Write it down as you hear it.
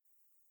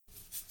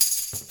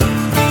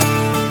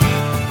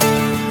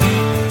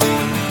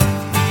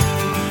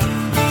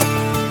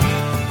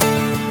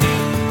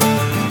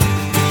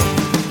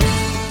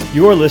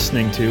You are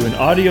listening to an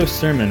audio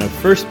sermon of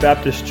First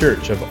Baptist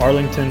Church of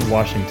Arlington,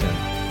 Washington.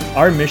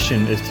 Our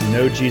mission is to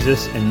know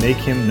Jesus and make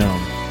him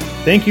known.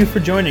 Thank you for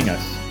joining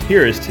us.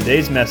 Here is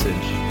today's message.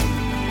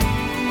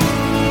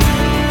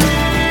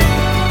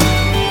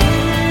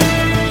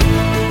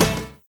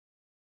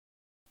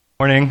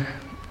 Morning.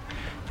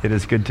 It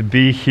is good to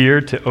be here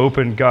to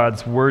open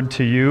God's Word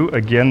to you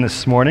again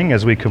this morning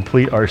as we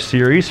complete our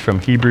series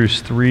from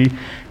Hebrews 3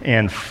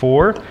 and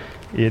 4.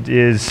 It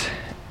is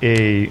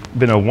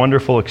been a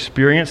wonderful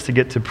experience to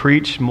get to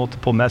preach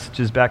multiple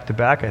messages back to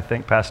back. I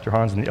thank Pastor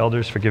Hans and the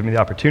elders for giving me the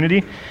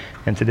opportunity.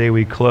 And today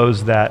we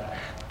close that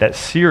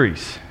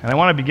series. And I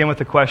want to begin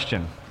with a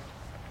question.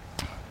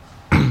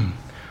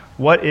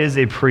 What is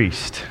a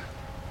priest?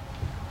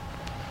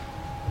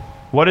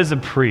 What is a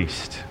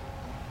priest?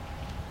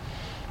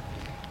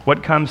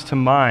 What comes to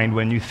mind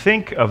when you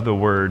think of the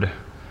word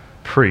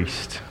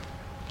priest?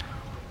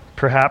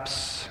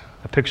 Perhaps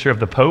a picture of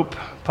the Pope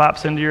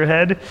pops into your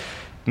head.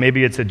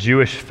 Maybe it's a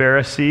Jewish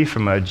Pharisee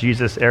from a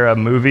Jesus-era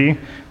movie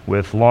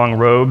with long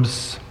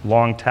robes,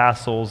 long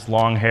tassels,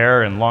 long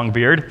hair, and long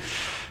beard.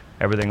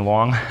 Everything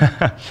long.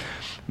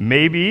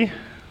 Maybe,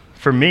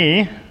 for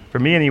me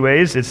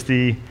anyways, it's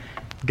the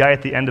guy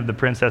at the end of the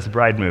Princess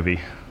Bride movie.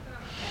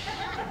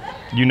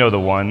 You know the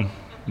one.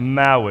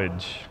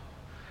 Marriage.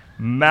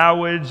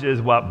 Marriage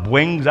is what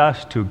brings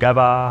us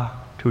together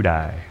to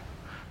die.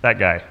 That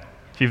guy.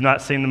 If you've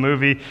not seen the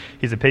movie,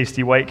 he's a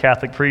pasty white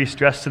Catholic priest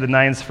dressed to the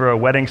nines for a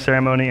wedding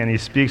ceremony, and he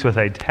speaks with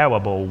a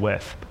terrible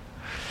lisp.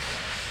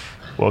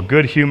 Well,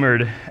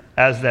 good-humored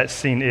as that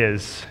scene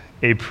is,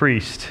 a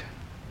priest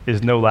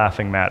is no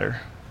laughing matter.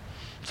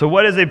 So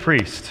what is a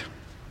priest?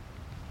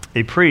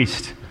 A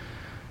priest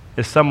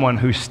is someone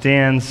who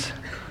stands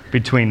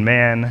between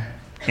man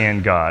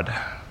and God.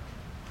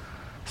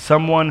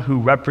 Someone who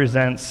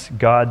represents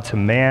God to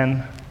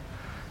man,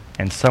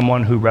 and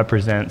someone who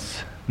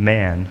represents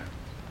man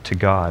to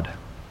God.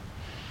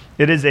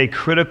 It is a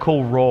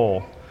critical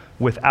role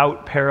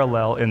without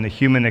parallel in the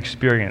human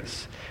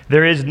experience.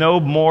 There is no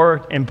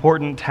more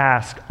important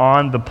task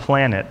on the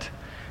planet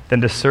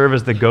than to serve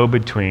as the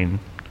go-between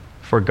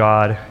for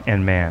God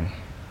and man.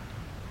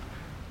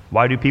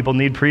 Why do people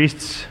need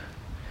priests?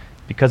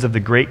 Because of the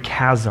great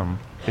chasm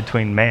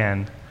between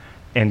man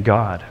and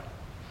God.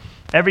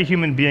 Every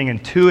human being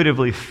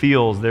intuitively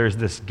feels there's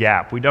this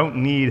gap. We don't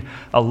need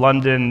a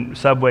London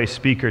subway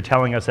speaker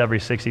telling us every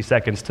 60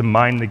 seconds to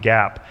mind the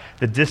gap.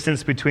 The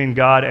distance between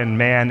God and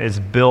man is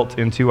built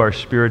into our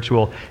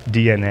spiritual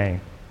DNA.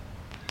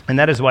 And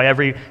that is why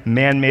every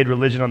man-made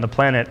religion on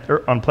planet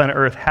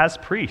Earth has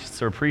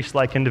priests or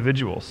priest-like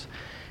individuals.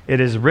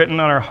 It is written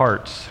on our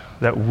hearts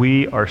that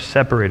we are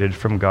separated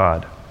from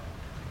God.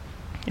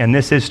 And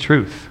this is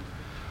truth.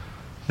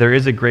 There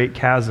is a great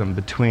chasm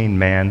between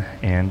man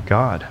and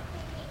God.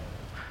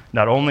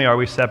 Not only are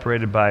we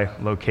separated by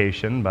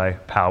location, by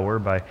power,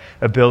 by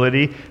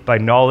ability, by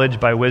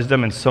knowledge, by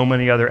wisdom, and so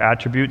many other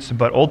attributes,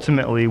 but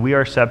ultimately we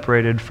are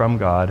separated from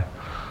God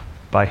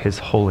by His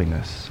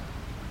holiness.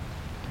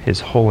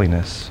 His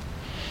holiness.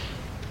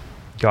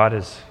 God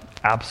is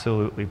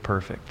absolutely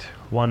perfect,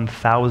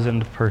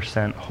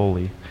 1,000%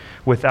 holy,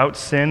 without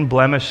sin,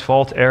 blemish,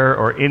 fault, error,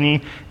 or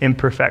any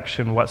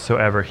imperfection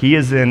whatsoever. He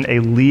is in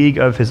a league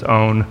of His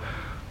own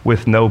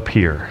with no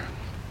peer.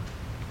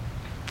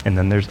 And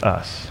then there's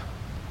us.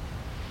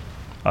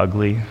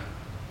 Ugly,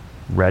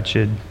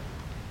 wretched,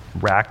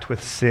 racked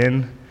with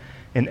sin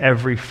in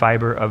every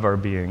fiber of our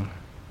being.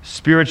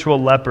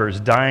 Spiritual lepers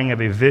dying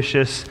of a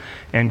vicious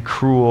and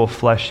cruel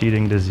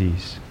flesh-eating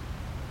disease.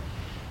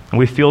 And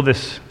we feel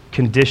this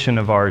condition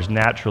of ours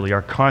naturally.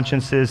 Our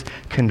consciences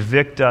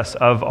convict us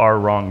of our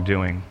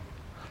wrongdoing.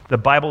 The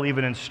Bible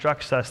even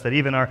instructs us that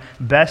even our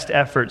best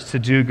efforts to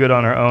do good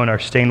on our own are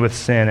stained with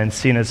sin and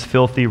seen as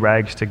filthy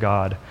rags to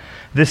God.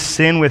 This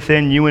sin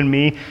within you and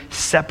me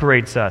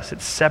separates us.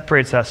 It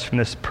separates us from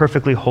this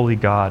perfectly holy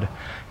God.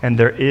 And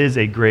there is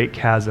a great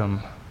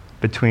chasm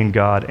between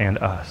God and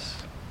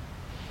us.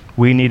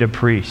 We need a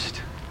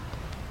priest,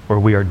 or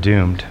we are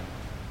doomed.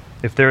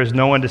 If there is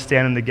no one to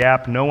stand in the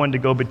gap, no one to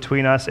go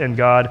between us and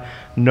God,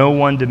 no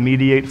one to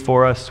mediate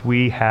for us,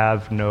 we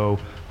have no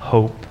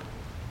hope.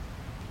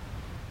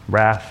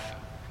 Wrath,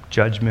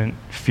 judgment,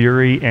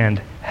 fury, and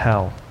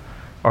hell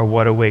are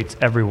what awaits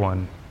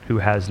everyone who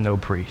has no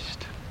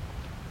priest.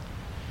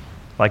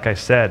 Like I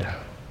said,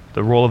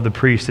 the role of the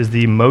priest is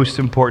the most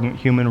important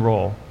human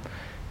role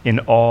in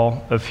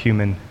all of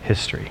human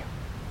history.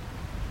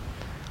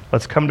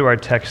 Let's come to our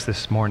text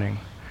this morning,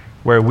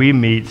 where we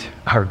meet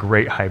our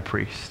great high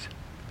priest.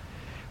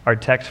 Our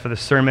text for the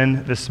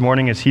sermon this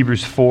morning is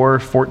Hebrews 4,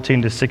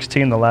 14 to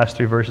 16, the last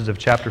three verses of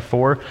chapter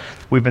 4.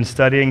 We've been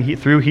studying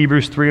through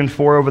Hebrews 3 and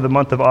 4 over the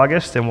month of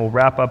August, and we'll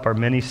wrap up our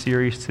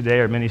mini-series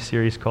today, our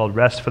mini-series called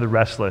Rest for the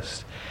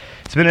Restless.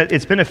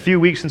 It's been a few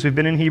weeks since we've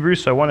been in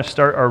Hebrews, so I want to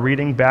start our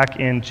reading back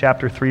in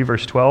chapter 3,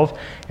 verse 12,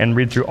 and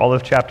read through all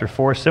of chapter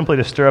 4, simply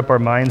to stir up our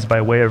minds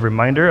by way of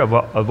reminder of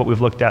what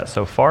we've looked at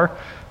so far.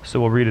 So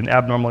we'll read an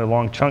abnormally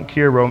long chunk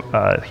here,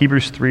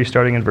 Hebrews 3,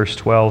 starting in verse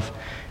 12,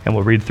 and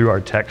we'll read through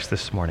our text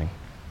this morning.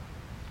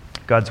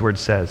 God's word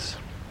says,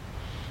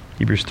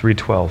 Hebrews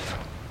 3:12,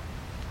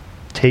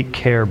 "Take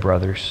care,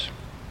 brothers,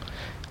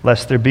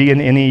 lest there be in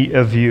any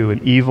of you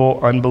an evil,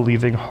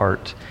 unbelieving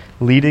heart,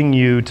 leading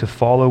you to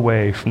fall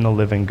away from the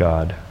living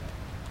God.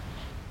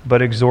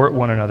 But exhort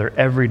one another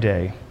every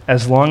day,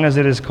 as long as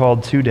it is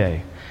called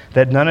today,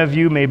 that none of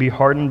you may be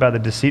hardened by the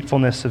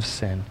deceitfulness of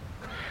sin.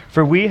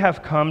 For we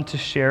have come to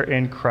share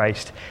in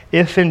Christ,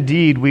 if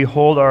indeed we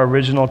hold our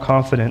original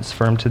confidence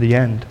firm to the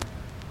end.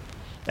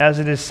 As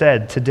it is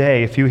said,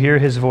 today, if you hear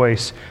his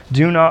voice,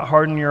 do not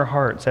harden your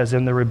hearts as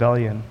in the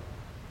rebellion.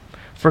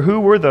 For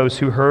who were those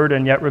who heard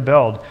and yet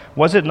rebelled?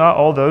 Was it not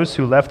all those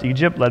who left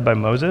Egypt led by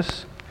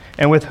Moses?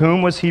 And with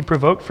whom was he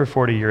provoked for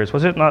 40 years?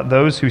 Was it not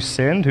those who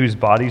sinned, whose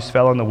bodies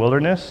fell in the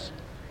wilderness?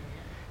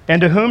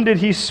 And to whom did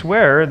he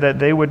swear that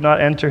they would not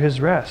enter his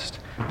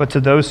rest, but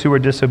to those who were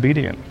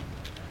disobedient?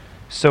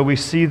 So we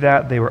see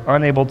that they were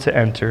unable to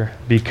enter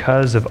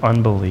because of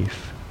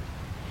unbelief.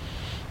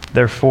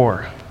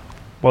 Therefore,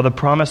 while the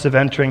promise of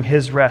entering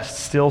his rest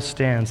still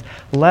stands,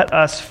 let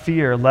us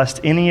fear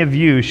lest any of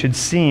you should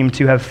seem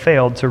to have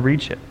failed to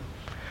reach it.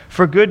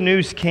 For good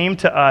news came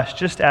to us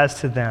just as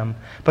to them,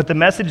 but the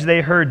message they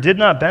heard did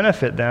not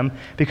benefit them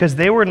because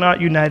they were not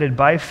united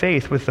by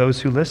faith with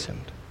those who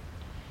listened.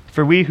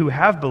 For we who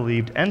have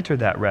believed enter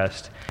that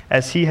rest,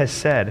 as he has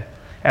said,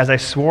 as I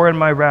swore in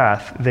my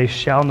wrath, they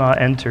shall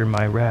not enter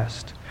my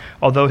rest,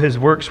 although his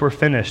works were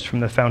finished from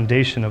the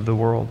foundation of the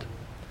world.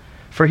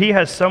 For he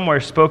has somewhere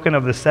spoken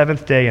of the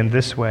seventh day in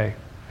this way,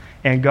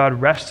 and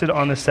God rested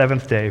on the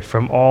seventh day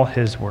from all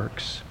his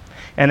works.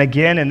 And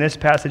again in this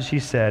passage he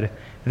said,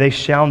 they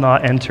shall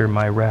not enter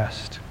my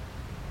rest.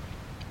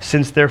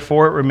 Since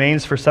therefore it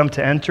remains for some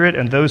to enter it,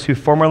 and those who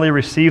formerly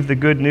received the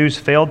good news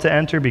failed to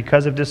enter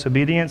because of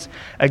disobedience,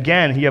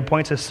 again he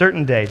appoints a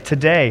certain day,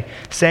 today,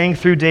 saying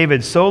through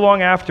David so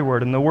long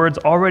afterward, in the words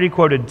already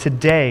quoted,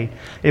 today,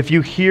 if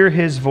you hear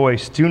his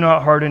voice, do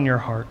not harden your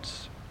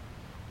hearts.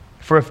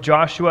 For if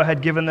Joshua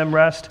had given them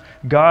rest,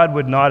 God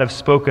would not have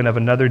spoken of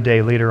another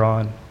day later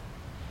on.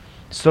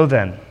 So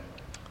then,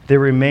 there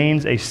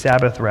remains a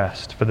Sabbath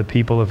rest for the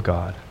people of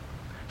God.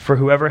 For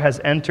whoever has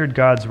entered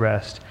God's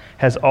rest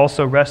has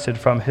also rested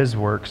from his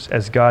works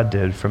as God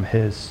did from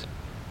his.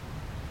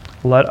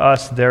 Let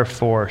us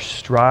therefore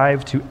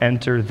strive to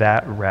enter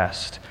that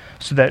rest,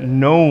 so that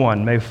no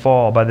one may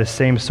fall by the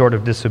same sort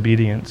of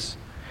disobedience.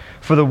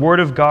 For the word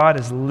of God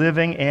is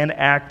living and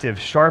active,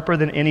 sharper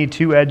than any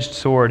two-edged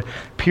sword,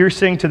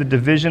 piercing to the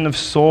division of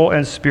soul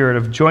and spirit,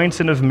 of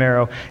joints and of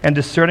marrow, and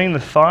discerning the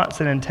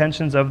thoughts and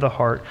intentions of the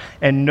heart.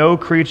 And no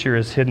creature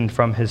is hidden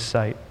from his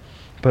sight,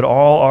 but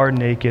all are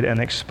naked and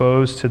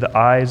exposed to the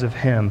eyes of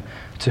him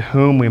to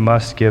whom we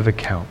must give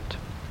account.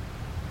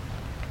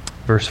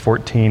 Verse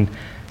 14,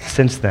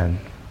 since then,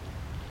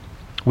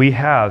 we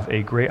have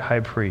a great high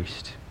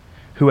priest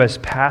who has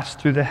passed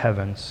through the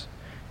heavens,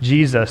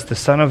 Jesus, the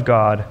Son of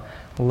God.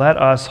 Let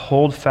us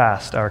hold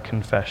fast our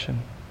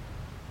confession.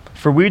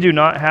 For we do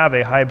not have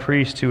a high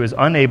priest who is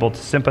unable to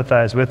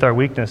sympathize with our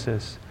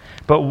weaknesses,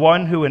 but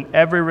one who in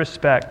every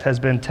respect has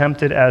been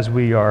tempted as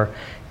we are,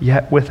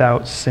 yet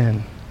without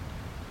sin.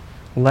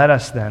 Let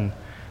us then,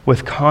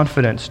 with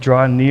confidence,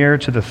 draw near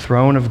to the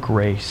throne of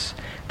grace,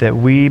 that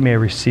we may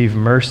receive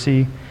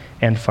mercy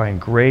and find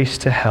grace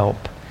to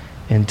help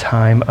in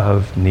time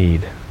of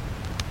need.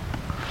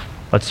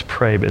 Let's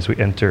pray as we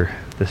enter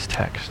this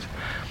text.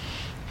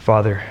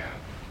 Father,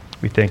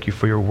 we thank you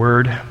for your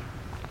word,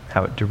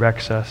 how it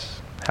directs us,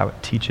 how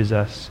it teaches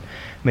us.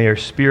 May your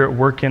Spirit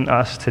work in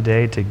us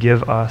today to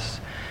give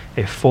us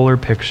a fuller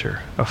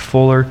picture, a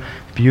fuller,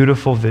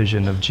 beautiful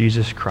vision of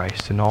Jesus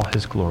Christ in all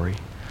his glory,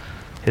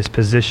 his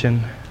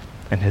position,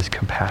 and his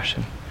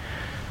compassion.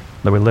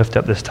 Lord, we lift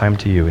up this time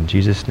to you in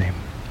Jesus' name.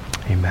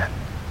 Amen.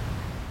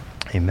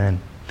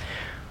 Amen.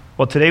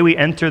 Well, today we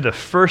enter the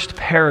first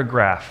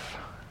paragraph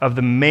of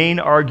the main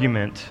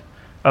argument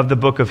of the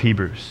book of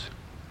Hebrews.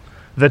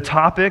 The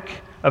topic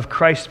of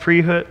Christ's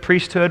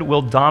priesthood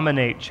will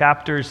dominate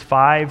chapters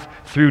 5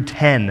 through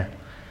 10,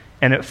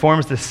 and it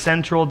forms the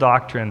central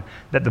doctrine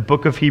that the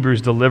book of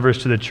Hebrews delivers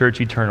to the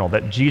church eternal,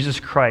 that Jesus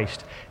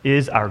Christ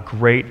is our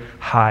great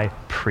high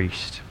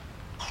priest.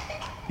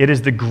 It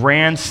is the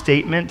grand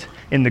statement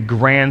in the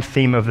grand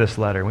theme of this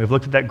letter. We've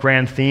looked at that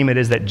grand theme. It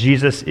is that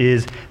Jesus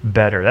is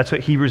better. That's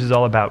what Hebrews is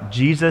all about.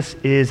 Jesus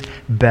is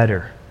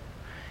better.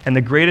 And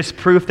the greatest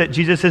proof that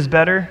Jesus is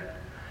better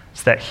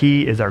is that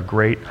he is our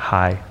great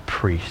high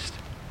priest.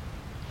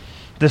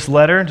 This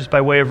letter, just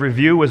by way of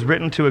review, was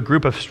written to a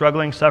group of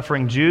struggling,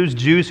 suffering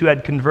Jews who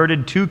had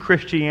converted to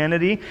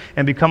Christianity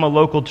and become a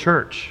local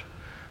church.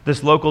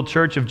 This local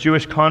church of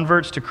Jewish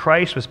converts to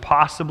Christ was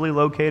possibly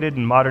located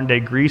in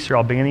modern-day Greece or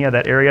Albania,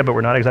 that area, but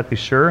we're not exactly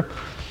sure.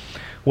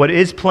 What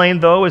is plain,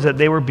 though, is that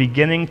they were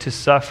beginning to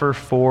suffer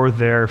for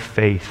their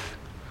faith.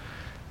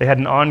 They had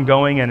an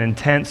ongoing and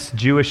intense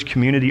Jewish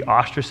community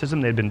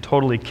ostracism. They'd been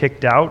totally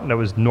kicked out. That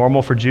was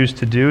normal for Jews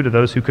to do to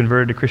those who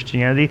converted to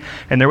Christianity.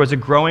 And there was a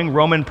growing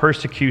Roman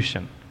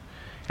persecution.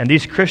 And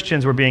these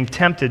Christians were being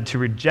tempted to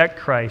reject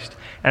Christ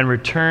and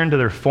return to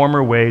their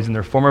former ways and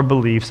their former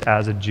beliefs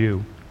as a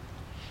Jew.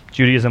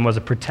 Judaism was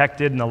a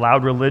protected and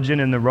allowed religion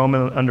under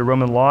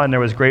Roman law, and there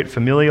was great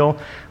familial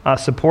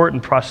support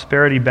and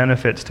prosperity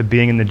benefits to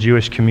being in the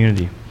Jewish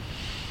community.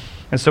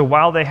 And so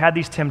while they had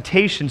these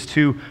temptations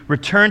to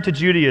return to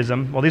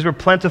Judaism, while these were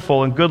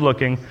plentiful and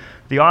good-looking,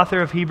 the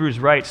author of Hebrews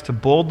writes to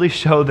boldly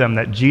show them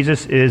that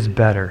Jesus is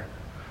better.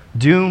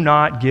 Do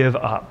not give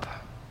up.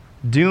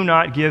 Do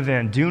not give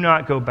in. Do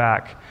not go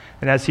back.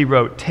 And as he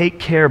wrote, take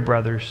care,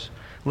 brothers,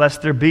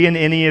 lest there be in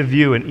any of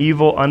you an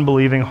evil,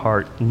 unbelieving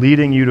heart,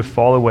 leading you to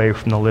fall away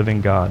from the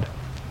living God.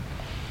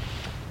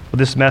 Well,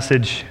 this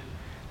message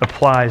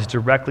applies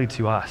directly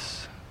to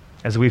us,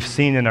 as we've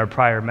seen in our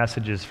prior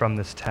messages from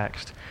this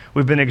text.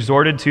 We've been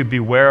exhorted to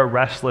beware a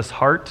restless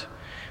heart.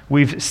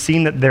 We've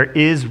seen that there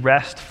is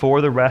rest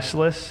for the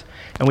restless,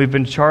 and we've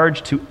been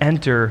charged to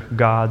enter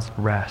God's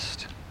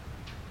rest.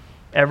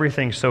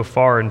 Everything so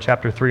far in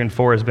chapter 3 and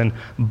 4 has been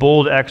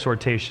bold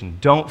exhortation.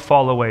 Don't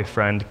fall away,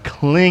 friend.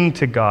 Cling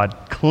to God.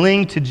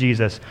 Cling to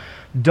Jesus.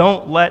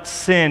 Don't let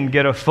sin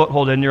get a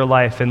foothold in your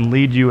life and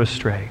lead you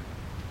astray.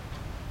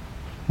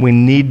 We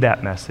need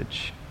that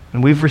message,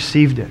 and we've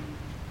received it.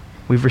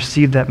 We've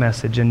received that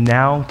message, and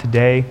now,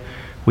 today,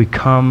 we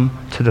come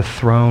to the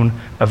throne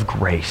of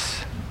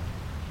grace.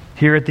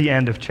 Here at the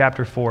end of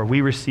chapter 4,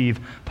 we receive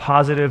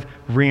positive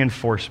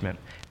reinforcement.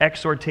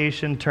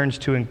 Exhortation turns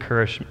to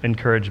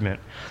encouragement.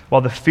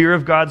 While the fear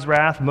of God's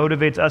wrath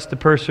motivates us to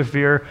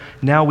persevere,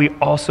 now we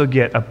also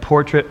get a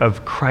portrait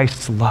of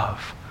Christ's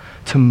love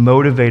to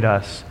motivate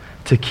us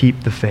to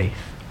keep the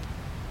faith.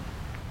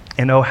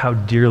 And oh, how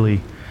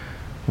dearly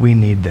we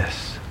need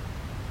this.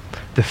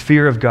 The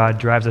fear of God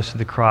drives us to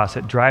the cross.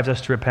 It drives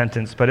us to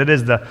repentance, but it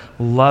is the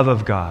love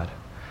of God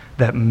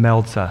that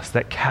melts us,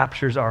 that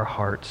captures our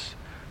hearts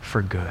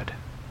for good.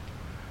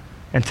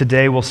 And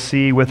today we'll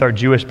see with our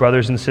Jewish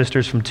brothers and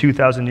sisters from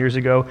 2,000 years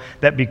ago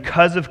that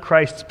because of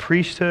Christ's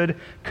priesthood,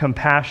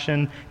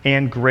 compassion,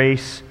 and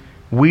grace,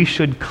 we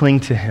should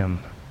cling to him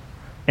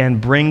and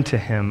bring to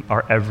him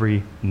our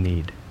every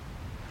need.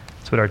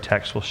 That's what our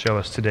text will show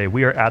us today.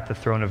 We are at the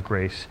throne of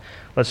grace.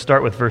 Let's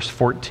start with verse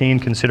 14,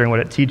 considering what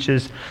it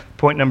teaches.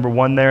 Point number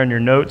 1 there in your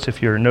notes,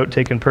 if you're a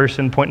note-taking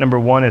person, point number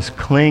 1 is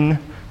cling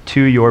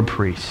to your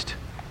priest.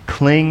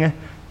 Cling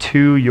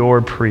to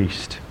your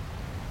priest.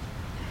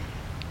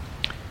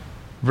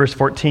 Verse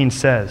 14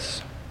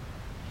 says,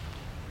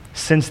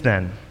 "Since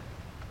then,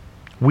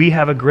 we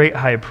have a great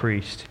high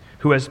priest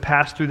who has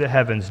passed through the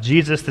heavens,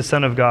 Jesus, the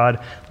Son of God.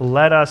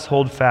 Let us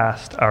hold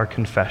fast our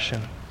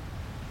confession."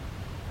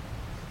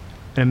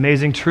 An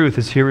amazing truth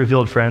is here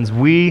revealed, friends.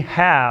 We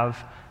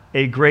have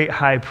a great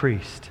high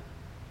priest.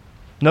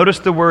 Notice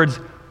the words,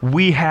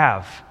 we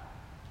have.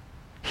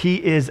 He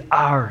is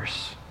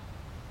ours.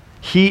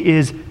 He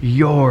is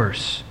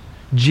yours.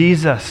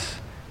 Jesus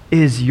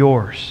is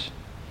yours.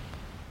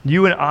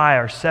 You and I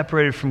are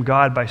separated from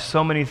God by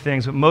so many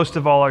things, but most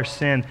of all our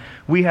sin.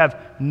 We have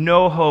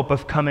no hope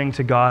of coming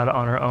to God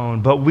on our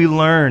own, but we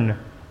learn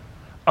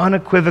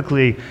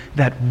unequivocally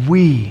that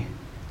we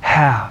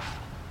have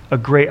a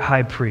great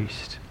high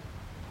priest.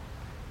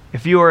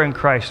 If you are in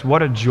Christ,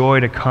 what a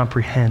joy to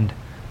comprehend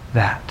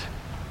that.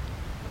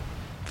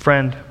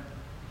 Friend,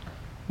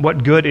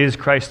 what good is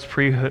Christ's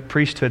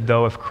priesthood,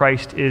 though, if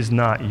Christ is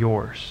not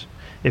yours?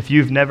 If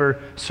you've never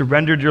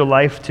surrendered your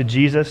life to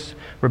Jesus,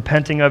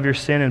 repenting of your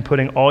sin and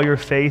putting all your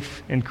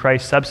faith in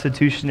Christ's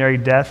substitutionary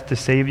death to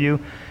save you,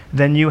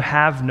 then you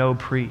have no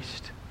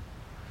priest.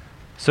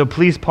 So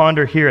please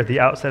ponder here at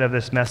the outset of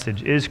this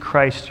message, is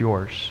Christ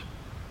yours?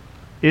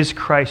 Is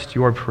Christ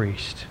your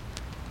priest?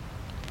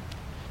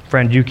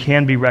 Friend, you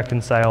can be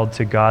reconciled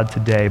to God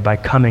today by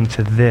coming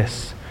to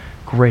this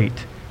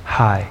great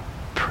high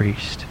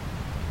priest.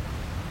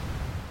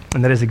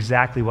 And that is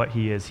exactly what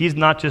he is. He's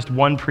not just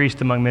one priest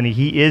among many.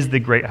 He is the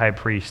great high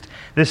priest.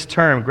 This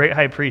term, great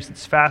high priest,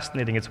 it's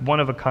fascinating. It's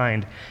one of a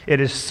kind. It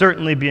is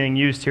certainly being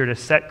used here to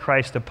set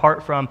Christ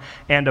apart from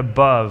and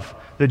above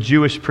the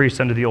Jewish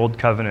priests under the Old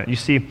Covenant. You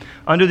see,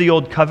 under the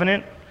Old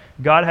Covenant,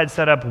 God had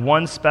set up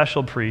one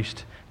special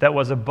priest that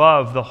was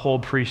above the whole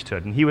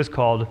priesthood, and he was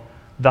called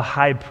the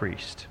high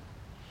priest.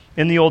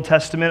 In the Old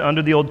Testament,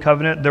 under the Old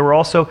Covenant, there were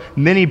also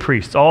many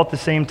priests, all at the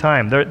same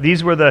time.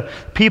 These were the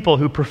people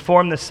who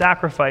performed the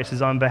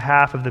sacrifices on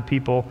behalf of the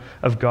people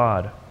of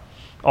God.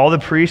 All the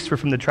priests were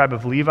from the tribe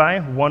of Levi.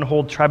 One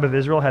whole tribe of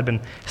Israel had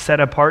been set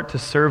apart to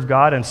serve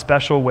God in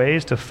special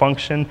ways, to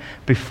function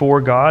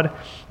before God.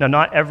 Now,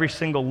 not every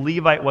single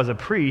Levite was a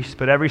priest,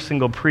 but every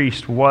single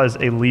priest was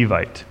a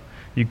Levite.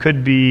 You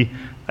could be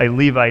a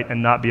Levite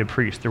and not be a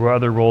priest. There were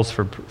other roles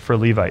for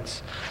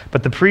Levites.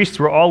 But the priests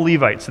were all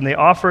Levites, and they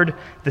offered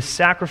the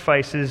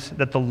sacrifices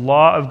that the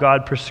law of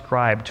God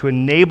prescribed to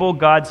enable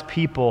God's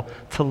people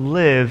to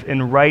live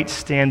in right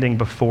standing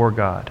before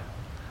God,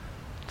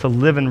 to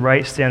live in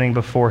right standing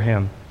before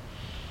him.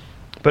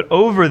 But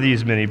over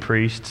these many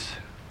priests,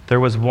 there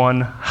was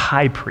one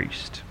high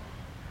priest,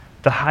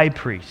 the high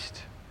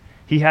priest.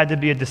 He had to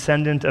be a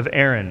descendant of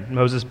Aaron,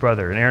 Moses'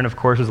 brother, and Aaron, of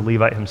course, was a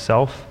Levite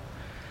himself.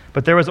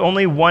 But there was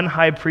only one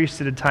high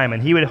priest at a time,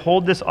 and he would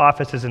hold this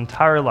office his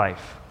entire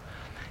life.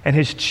 And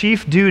his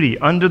chief duty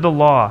under the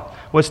law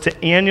was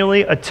to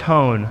annually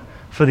atone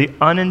for the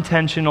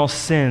unintentional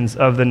sins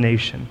of the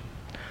nation.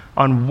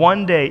 On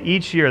one day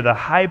each year, the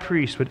high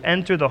priest would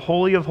enter the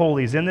Holy of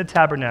Holies in the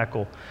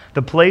tabernacle,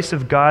 the place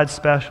of God's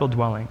special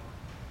dwelling.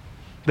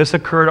 This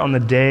occurred on the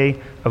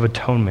Day of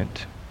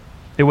Atonement.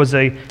 It was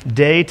a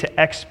day to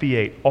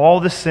expiate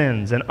all the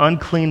sins and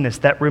uncleanness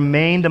that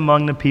remained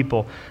among the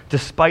people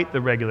despite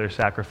the regular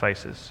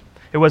sacrifices.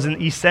 It was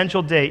an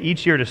essential day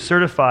each year to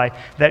certify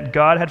that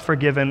God had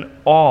forgiven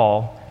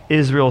all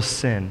Israel's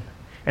sin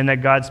and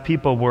that God's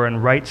people were in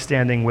right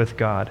standing with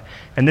God.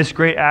 And this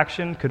great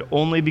action could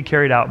only be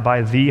carried out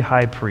by the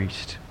high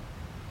priest.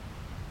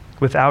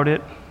 Without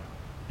it,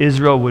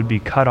 Israel would be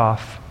cut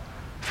off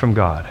from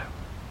God.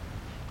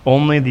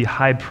 Only the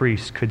high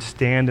priest could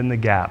stand in the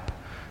gap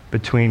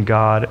between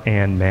God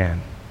and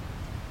man.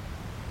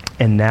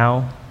 And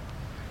now,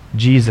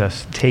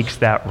 Jesus takes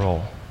that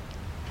role.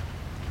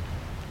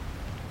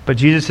 But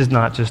Jesus is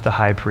not just a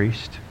high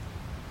priest.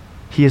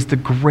 He is the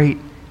great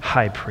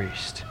high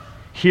priest.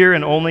 Here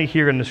and only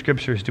here in the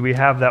scriptures do we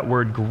have that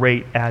word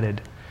great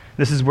added.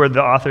 This is where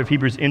the author of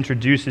Hebrews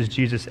introduces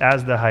Jesus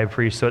as the high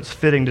priest, so it's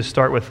fitting to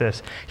start with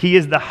this. He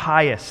is the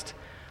highest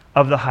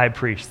of the high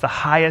priests, the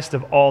highest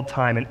of all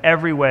time. In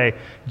every way,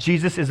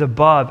 Jesus is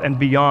above and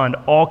beyond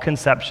all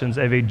conceptions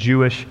of a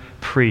Jewish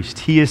priest.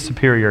 He is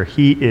superior.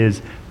 He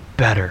is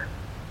better.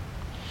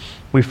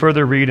 We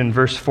further read in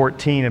verse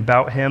 14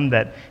 about him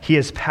that he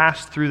has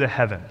passed through the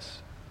heavens.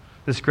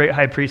 This great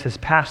high priest has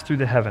passed through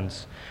the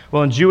heavens.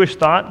 Well, in Jewish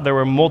thought, there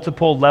were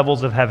multiple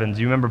levels of heavens.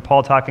 You remember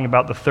Paul talking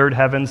about the third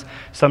heavens?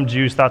 Some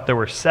Jews thought there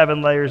were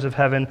 7 layers of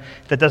heaven.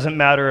 That doesn't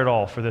matter at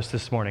all for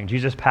this morning.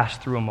 Jesus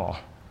passed through them all.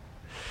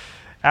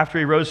 After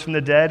he rose from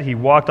the dead, he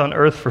walked on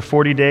earth for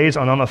 40 days,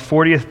 and on the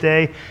 40th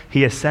day,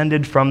 he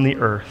ascended from the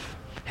earth.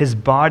 His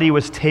body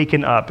was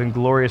taken up in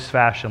glorious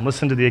fashion.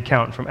 Listen to the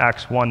account from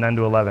Acts 1,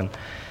 9-11.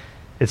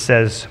 It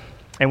says,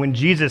 "And when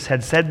Jesus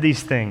had said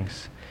these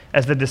things,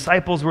 as the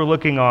disciples were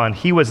looking on,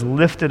 he was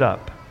lifted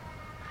up,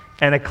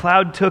 and a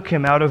cloud took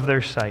him out of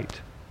their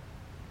sight.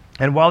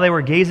 And while they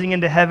were gazing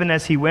into heaven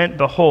as he went,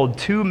 behold,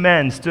 2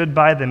 men stood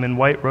by them in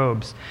white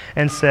robes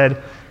and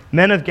said,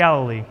 'Men of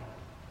Galilee,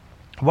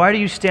 why do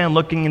you stand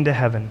looking into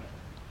heaven?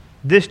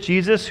 This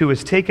Jesus who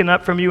was taken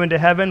up from you into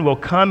heaven will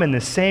come in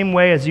the same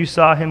way as you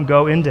saw him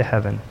go into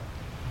heaven.'"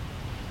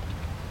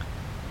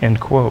 End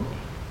quote.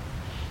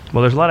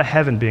 Well, there's a lot of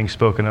heaven being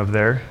spoken of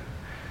there.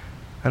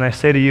 And I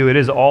say to you, it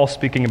is all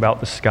speaking about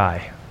the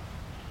sky.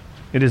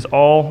 It is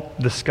all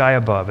the sky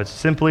above. It's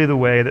simply the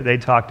way that they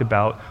talked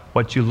about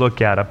what you look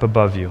at up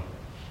above you.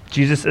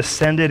 Jesus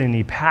ascended and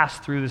he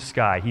passed through the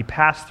sky. He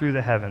passed through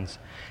the heavens.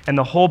 And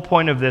the whole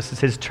point of this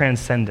is his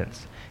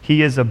transcendence.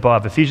 He is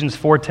above. Ephesians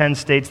 4:10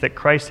 states that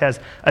Christ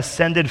has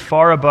ascended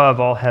far above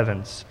all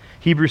heavens.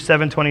 Hebrews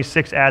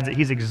 7:26 adds that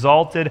he's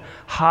exalted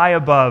high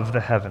above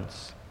the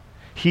heavens.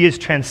 He is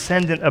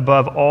transcendent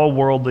above all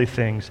worldly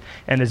things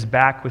and is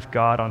back with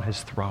God on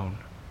his throne.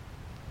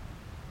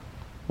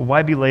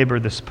 Why belabor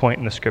this point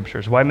in the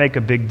scriptures? Why make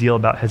a big deal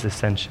about his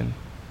ascension?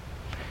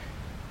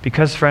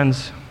 Because,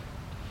 friends,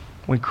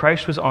 when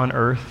Christ was on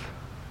earth,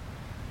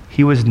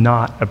 he was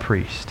not a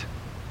priest.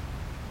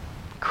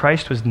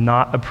 Christ was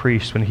not a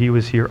priest when he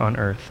was here on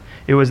earth.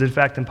 It was, in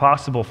fact,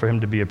 impossible for him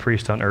to be a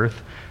priest on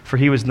earth, for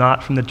he was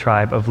not from the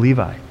tribe of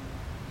Levi.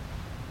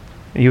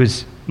 He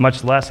was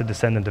much less a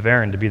descendant of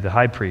Aaron to be the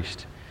high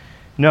priest.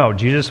 No,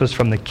 Jesus was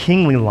from the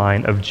kingly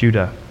line of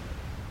Judah.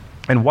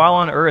 And while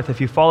on earth,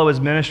 if you follow his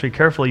ministry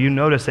carefully, you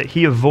notice that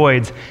he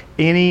avoids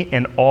any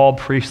and all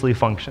priestly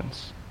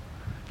functions.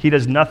 He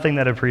does nothing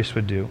that a priest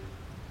would do.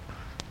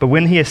 But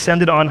when he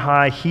ascended on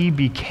high, he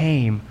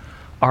became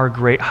our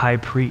great high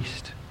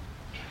priest.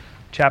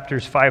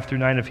 Chapters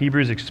 5-9 of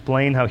Hebrews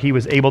explain how he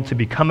was able to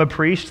become a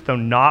priest, though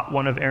not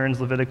one of Aaron's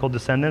Levitical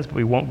descendants, but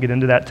we won't get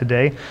into that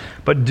today.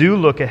 But do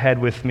look ahead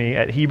with me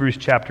at Hebrews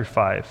chapter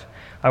 5.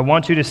 I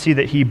want you to see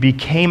that he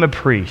became a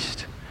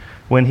priest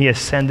when he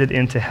ascended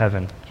into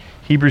heaven.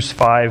 Hebrews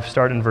 5,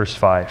 start in verse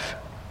 5.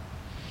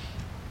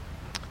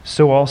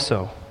 "So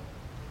also,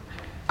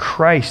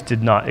 Christ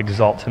did not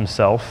exalt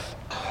himself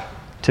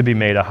to be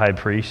made a high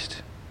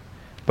priest,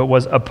 but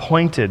was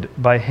appointed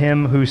by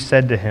him who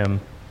said to him,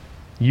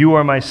 'You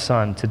are my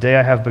son, today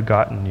I have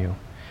begotten you.'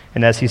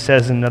 And as he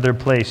says in another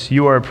place,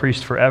 'You are a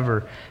priest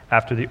forever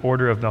after the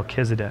order of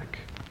Melchizedek.'"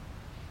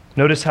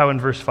 Notice how in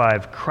verse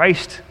 5,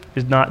 Christ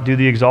did not do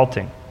the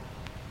exalting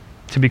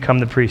to become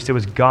the priest. It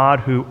was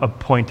God who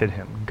appointed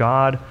him.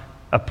 God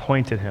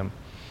appointed him.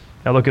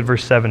 Now look at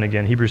verse 7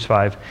 again, Hebrews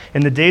 5.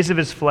 "In the days of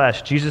his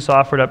flesh, Jesus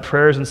offered up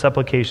prayers and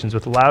supplications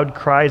with loud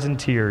cries and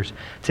tears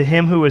to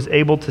him who was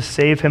able to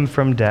save him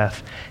from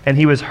death, and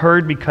he was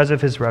heard because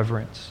of his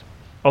reverence.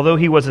 Although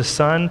he was a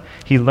son,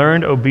 he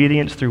learned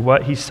obedience through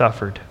what he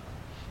suffered.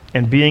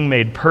 And being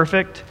made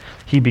perfect,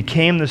 he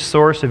became the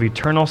source of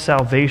eternal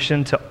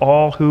salvation to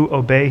all who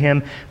obey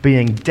him,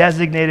 being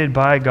designated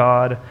by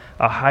God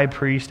a high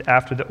priest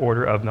after the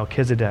order of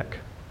Melchizedek."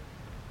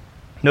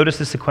 Notice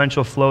the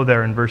sequential flow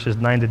there in verses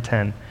 9 to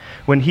 10.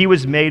 When he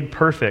was made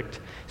perfect,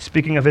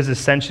 speaking of his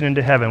ascension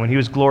into heaven, when he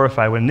was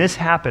glorified, when this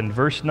happened,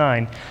 verse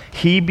 9,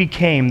 he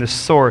became the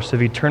source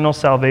of eternal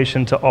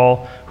salvation to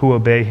all who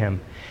obey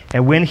him.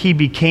 And when he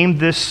became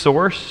this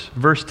source,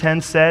 verse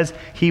 10 says,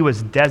 he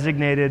was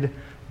designated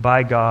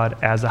by God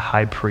as a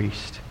high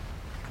priest.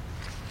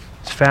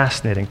 It's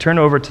fascinating. Turn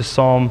over to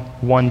Psalm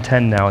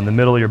 110 now, in the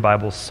middle of your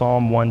Bible,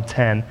 Psalm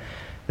 110.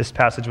 This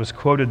passage was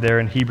quoted there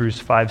in Hebrews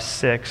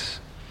 5:6.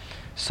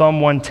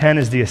 Psalm 110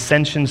 is the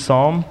ascension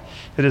psalm.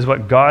 It is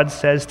what God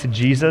says to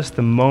Jesus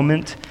the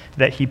moment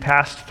that he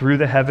passed through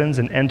the heavens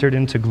and entered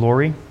into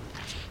glory.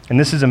 And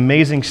this is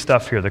amazing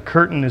stuff here. The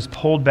curtain is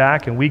pulled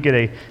back and we get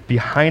a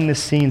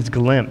behind-the-scenes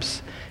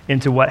glimpse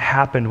into what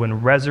happened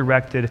when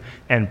resurrected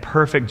and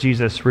perfect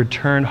Jesus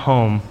returned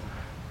home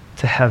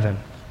to heaven.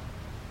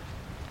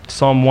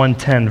 Psalm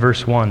 110,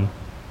 verse 1,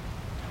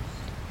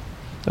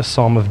 a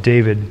psalm of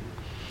David.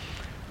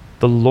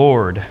 The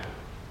Lord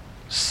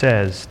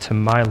says to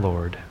my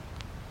Lord,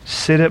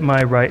 sit at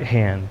my right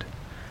hand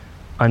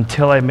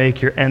until I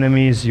make your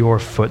enemies your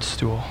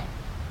footstool.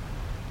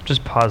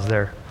 Just pause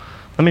there.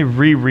 Let me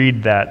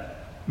reread that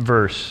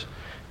verse,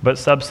 but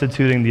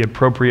substituting the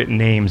appropriate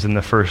names in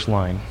the first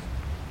line.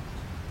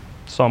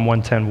 Psalm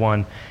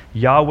 110:1.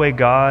 Yahweh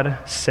God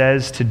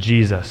says to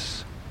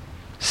Jesus,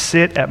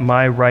 sit at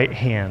my right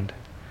hand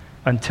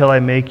until I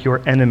make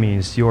your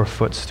enemies your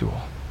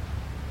footstool.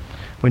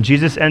 When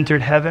Jesus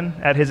entered heaven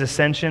at his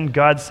ascension,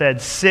 God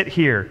said, sit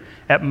here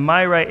at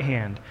my right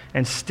hand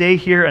and stay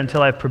here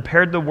until I've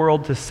prepared the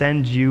world to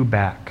send you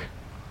back.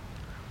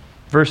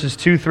 Verses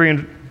 2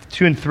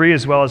 and 3,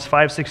 as well as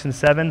 5, 6, and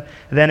 7,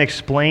 then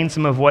explain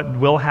some of what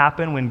will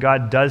happen when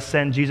God does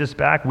send Jesus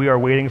back. We are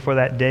waiting for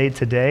that day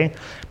today.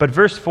 But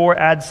verse 4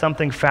 adds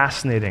something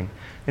fascinating,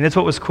 and it's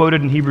what was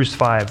quoted in Hebrews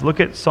 5. Look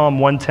at Psalm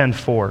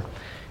 110:4.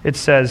 It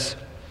says,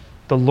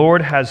 the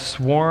Lord has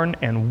sworn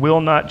and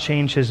will not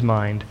change his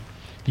mind.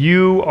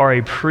 You are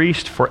a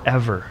priest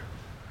forever,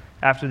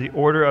 after the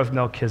order of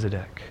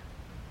Melchizedek.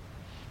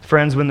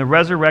 Friends, when the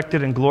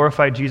resurrected and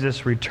glorified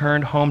Jesus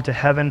returned home to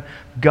heaven,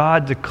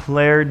 God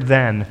declared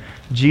then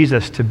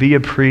Jesus to be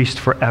a priest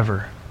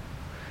forever.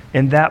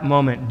 In that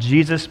moment,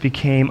 Jesus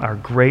became our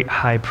great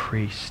high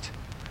priest.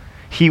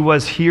 He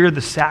was here, the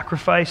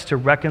sacrifice to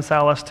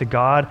reconcile us to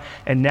God,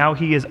 and now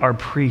he is our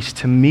priest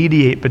to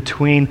mediate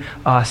between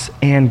us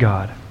and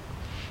God.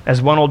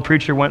 As one old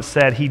preacher once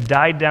said, he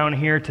died down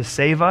here to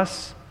save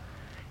us,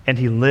 and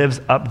he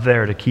lives up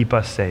there to keep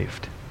us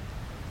saved.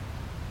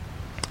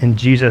 In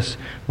Jesus,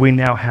 we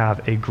now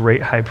have a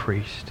great high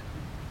priest.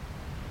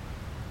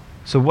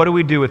 So what do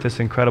we do with this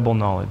incredible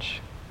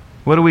knowledge?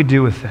 What do we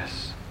do with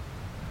this?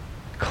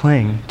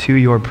 Cling to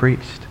your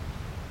priest.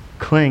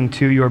 Cling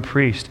to your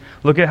priest.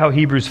 Look at how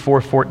Hebrews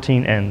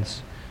 4:14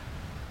 ends.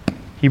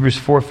 Hebrews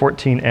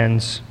 4:14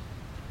 ends,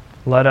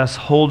 let us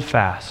hold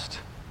fast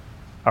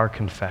our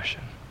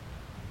confession.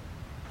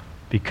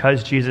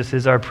 Because Jesus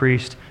is our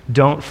priest,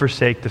 don't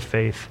forsake the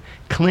faith.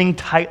 Cling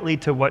tightly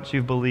to what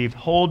you've believed.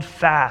 Hold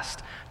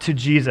fast to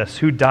Jesus,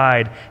 who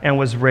died and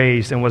was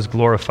raised and was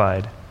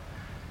glorified.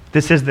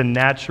 This is the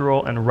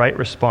natural and right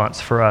response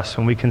for us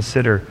when we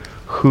consider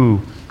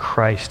who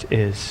Christ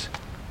is.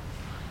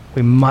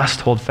 We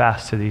must hold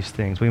fast to these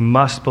things. We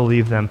must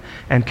believe them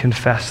and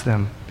confess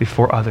them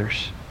before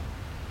others.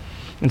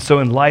 And so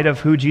in light of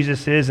who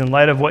Jesus is, in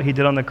light of what he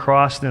did on the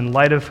cross, and in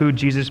light of who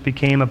Jesus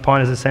became upon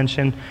his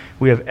ascension,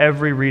 we have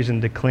every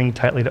reason to cling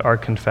tightly to our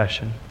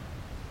confession.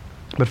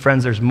 But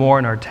friends, there's more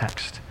in our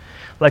text.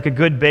 Like a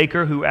good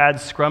baker who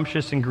adds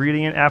scrumptious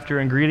ingredient after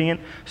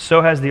ingredient,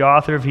 so has the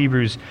author of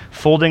Hebrews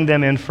folding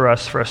them in for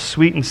us for a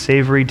sweet and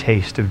savory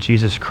taste of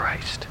Jesus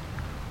Christ.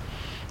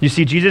 You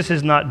see, Jesus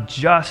is not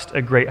just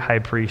a great high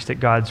priest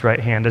at God's right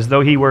hand, as though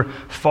he were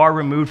far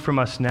removed from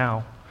us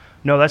now.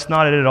 No, that's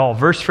not it at all.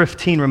 Verse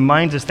 15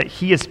 reminds us that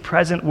he is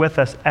present with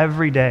us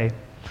every day,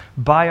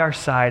 by our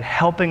side,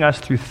 helping us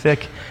through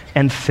thick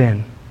and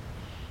thin.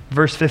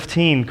 Verse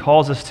 15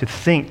 calls us to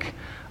think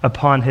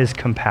upon his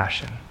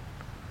compassion.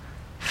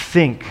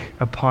 Think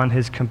upon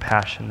his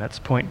compassion. That's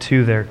point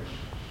 2 there.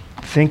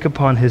 Think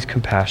upon his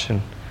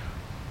compassion.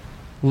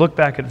 Look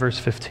back at verse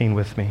 15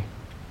 with me.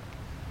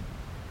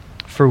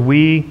 For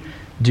we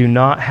do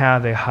not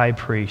have a high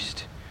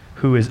priest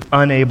who is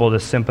unable to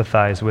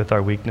sympathize with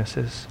our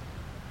weaknesses,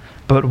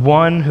 but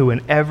one who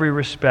in every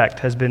respect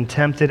has been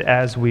tempted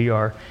as we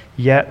are,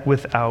 yet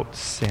without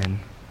sin.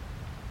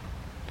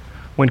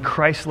 When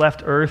Christ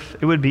left earth,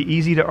 it would be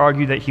easy to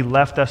argue that he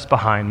left us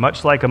behind,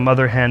 much like a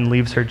mother hen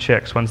leaves her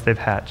chicks once they've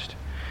hatched.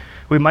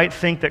 We might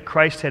think that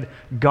Christ had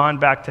gone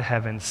back to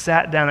heaven,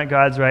 sat down at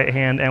God's right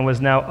hand, and was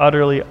now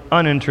utterly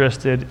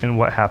uninterested in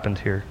what happened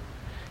here.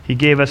 He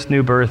gave us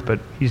new birth, but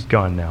he's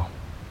gone now.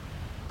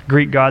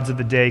 Greek gods of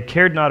the day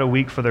cared not a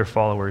week for their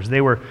followers.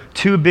 They were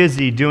too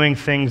busy doing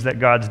things that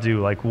gods do,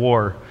 like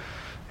war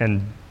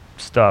and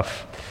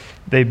stuff.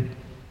 They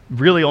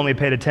really only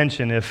paid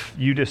attention if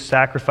you just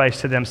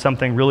sacrificed to them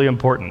something really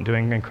important,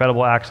 doing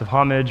incredible acts of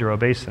homage or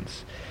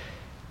obeisance.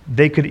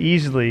 They could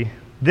easily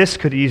This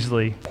could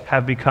easily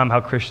have become how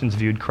Christians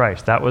viewed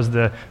Christ. That was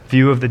the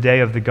view of the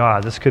day of the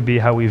gods. This could be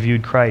how we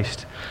viewed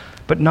Christ.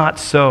 But not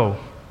so,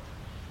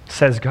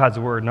 says God's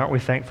word, and aren't we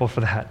thankful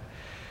for that?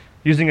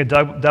 Using a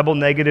double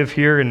negative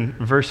here in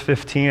verse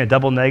 15, a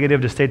double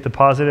negative to state the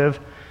positive,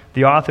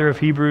 the author of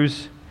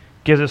Hebrews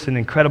gives us an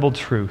incredible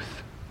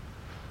truth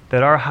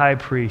that our high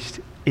priest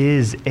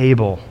is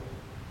able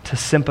to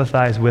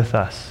sympathize with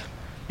us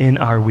in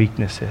our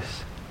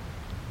weaknesses.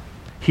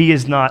 He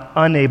is not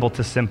unable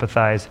to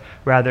sympathize.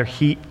 Rather,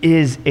 he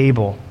is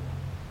able.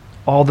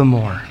 All the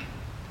more,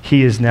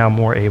 he is now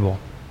more able.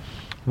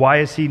 Why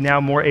is he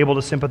now more able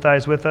to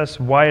sympathize with us?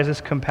 Why is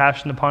his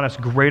compassion upon us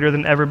greater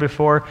than ever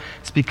before?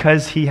 It's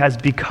because he has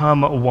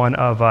become one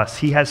of us.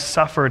 He has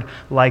suffered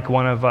like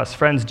one of us.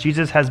 Friends,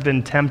 Jesus has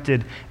been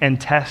tempted and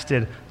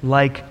tested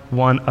like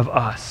one of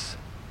us.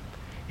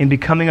 In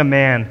becoming a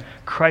man,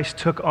 Christ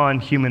took on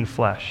human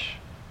flesh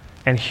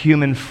and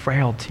human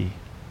frailty.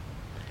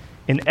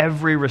 In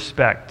every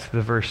respect,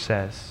 the verse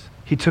says.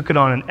 He took it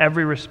on in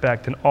every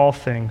respect, in all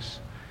things.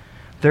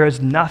 There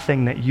is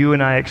nothing that you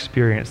and I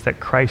experience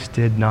that Christ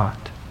did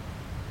not.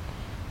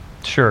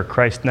 Sure,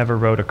 Christ never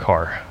rode a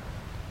car.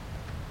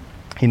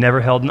 He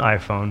never held an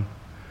iPhone.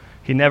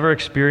 He never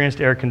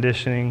experienced air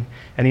conditioning,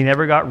 and he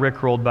never got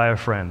rickrolled by a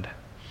friend.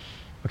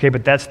 Okay,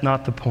 but that's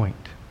not the point.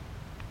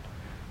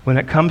 When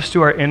it comes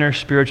to our inner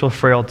spiritual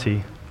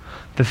frailty,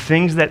 the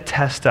things that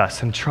test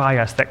us and try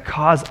us, that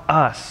cause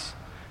us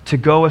to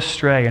go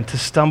astray and to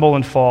stumble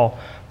and fall,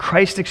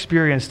 Christ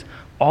experienced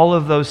all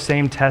of those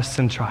same tests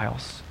and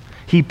trials.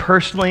 He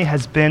personally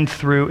has been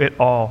through it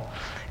all.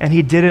 And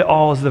he did it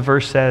all, as the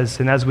verse says,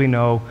 and as we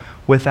know,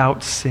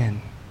 without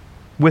sin.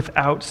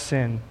 Without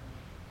sin.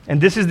 And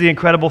this is the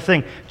incredible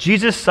thing.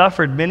 Jesus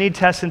suffered many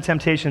tests and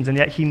temptations, and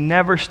yet he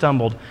never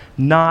stumbled,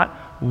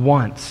 not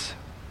once.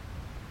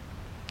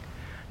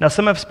 Now,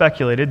 some have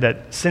speculated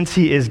that since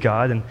he is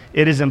God, and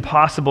it is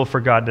impossible for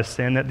God to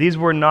sin, that these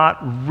were not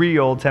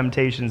real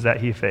temptations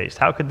that he faced.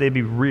 How could they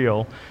be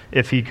real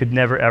if he could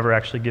never, ever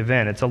actually give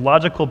in? It's a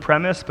logical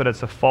premise, but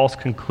it's a false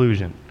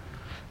conclusion.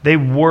 They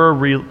were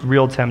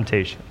real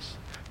temptations.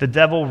 The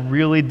devil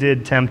really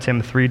did tempt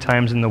him 3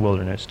 times in the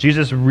wilderness.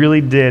 Jesus really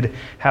did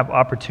have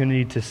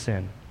opportunity to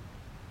sin.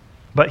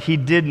 But he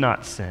did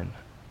not sin.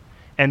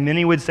 And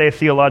many would say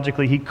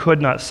theologically he could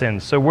not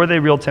sin. So were they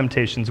real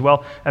temptations?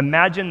 Well,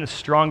 imagine the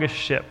strongest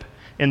ship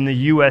in the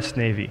U.S.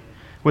 Navy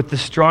with the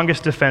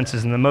strongest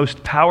defenses and the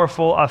most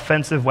powerful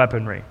offensive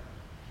weaponry.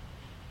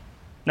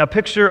 Now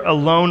picture a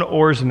lone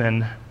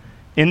oarsman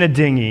in a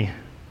dinghy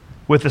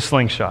with a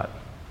slingshot.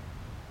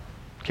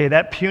 Okay,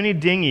 that puny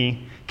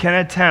dinghy can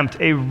attempt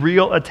a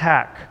real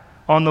attack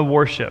on the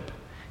warship.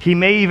 He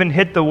may even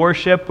hit the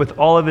warship with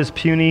all of his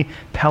puny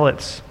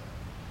pellets.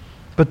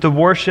 But the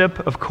warship,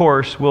 of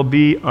course, will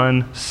be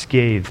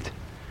unscathed.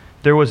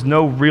 There was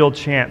no real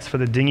chance for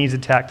the dinghy's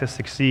attack to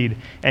succeed,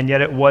 and yet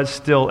it was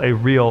still a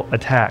real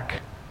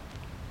attack.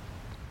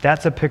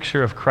 That's a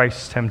picture of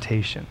Christ's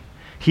temptation.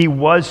 He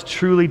was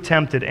truly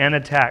tempted and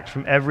attacked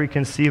from every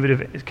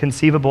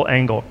conceivable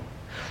angle.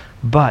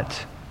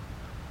 But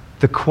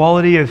the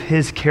quality of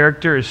his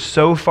character is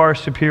so far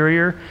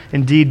superior,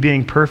 indeed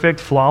being perfect,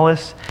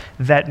 flawless,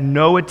 that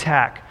no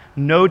attack,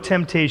 no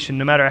temptation,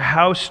 no matter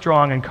how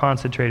strong and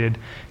concentrated,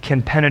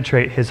 can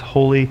penetrate his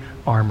holy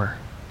armor.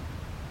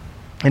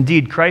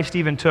 Indeed, Christ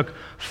even took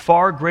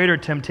far greater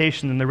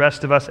temptation than the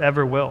rest of us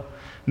ever will.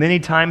 Many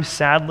times,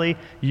 sadly,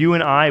 you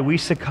and I, we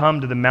succumb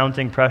to the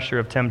mounting pressure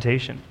of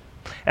temptation.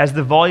 As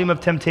the volume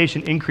of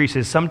temptation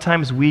increases,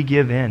 sometimes we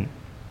give in.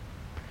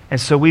 And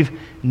so we've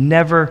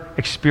never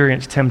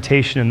experienced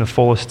temptation in the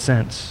fullest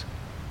sense.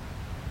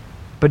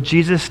 But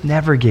Jesus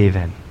never gave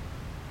in.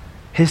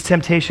 His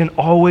temptation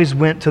always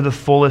went to the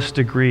fullest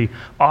degree,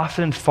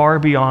 often far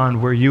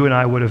beyond where you and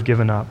I would have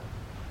given up.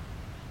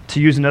 To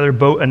use another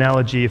boat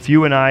analogy, if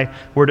you and I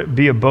were to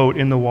be a boat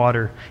in the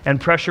water and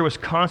pressure was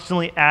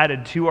constantly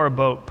added to our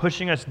boat,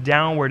 pushing us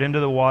downward into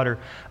the water,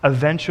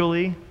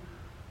 eventually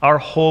our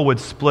hull would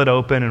split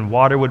open and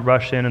water would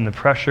rush in and the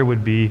pressure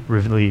would be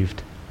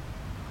relieved.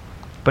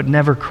 But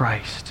never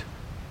Christ.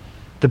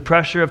 The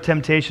pressure of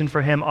temptation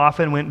for him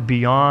often went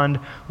beyond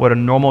what a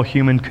normal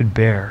human could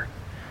bear.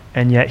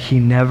 And yet he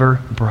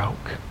never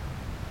broke.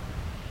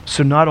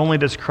 So not only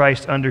does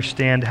Christ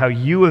understand how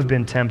you have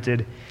been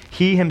tempted,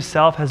 he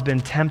himself has been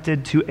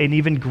tempted to an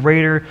even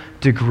greater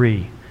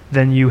degree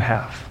than you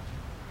have.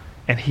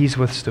 And he's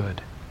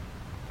withstood.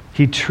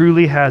 He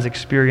truly has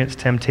experienced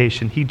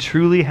temptation. He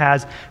truly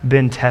has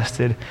been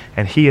tested,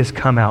 and he has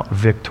come out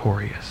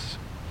victorious.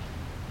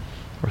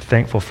 We're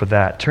thankful for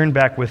that. Turn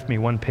back with me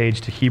one page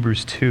to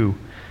Hebrews 2,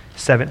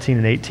 17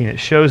 and 18. It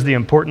shows the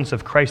importance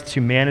of Christ's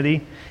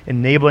humanity,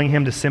 enabling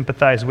him to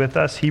sympathize with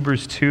us.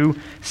 Hebrews 2,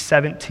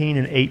 17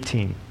 and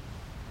 18.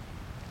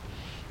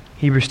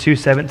 Hebrews 2,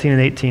 17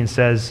 and 18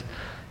 says,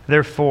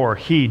 "Therefore,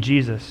 he,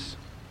 Jesus,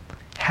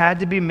 had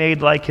to be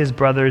made like his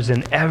brothers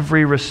in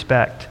every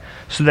respect,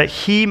 so that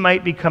he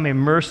might become a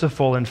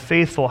merciful and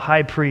faithful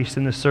high priest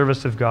in the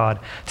service of God,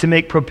 to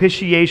make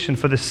propitiation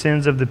for the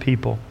sins of the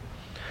people.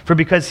 For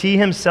because he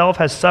himself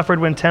has suffered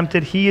when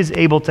tempted, he is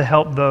able to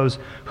help those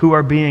who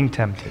are being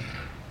tempted.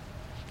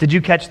 Did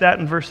you catch that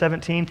in verse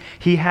 17?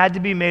 He had to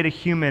be made a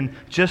human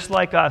just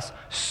like us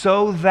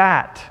so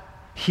that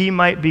he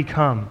might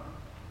become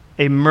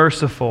a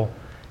merciful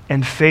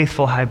and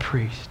faithful high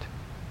priest.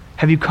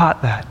 Have you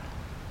caught that?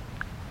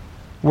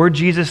 Were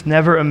Jesus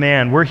never a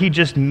man, were he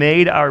just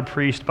made our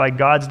priest by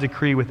God's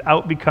decree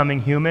without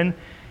becoming human,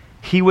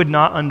 he would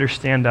not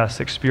understand us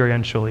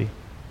experientially.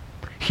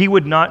 He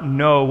would not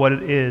know what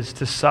it is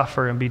to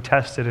suffer and be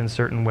tested in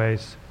certain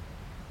ways.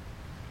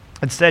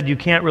 It's said you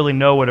can't really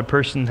know what a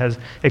person has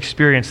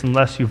experienced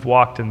unless you've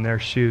walked in their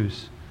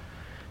shoes.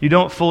 You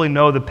don't fully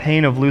know the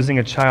pain of losing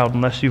a child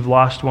unless you've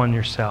lost one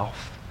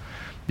yourself.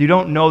 You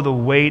don't know the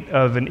weight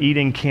of an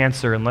eating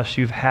cancer unless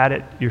you've had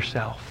it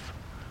yourself.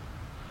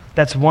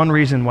 That's one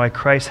reason why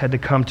Christ had to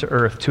come to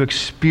earth, to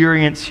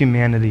experience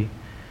humanity.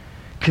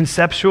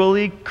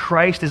 Conceptually,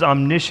 Christ is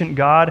omniscient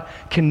God,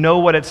 can know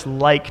what it's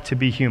like to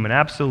be human,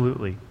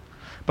 absolutely.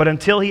 But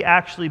until he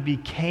actually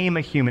became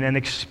a human and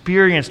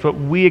experienced what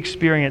we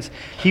experience,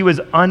 he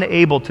was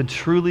unable to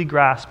truly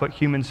grasp what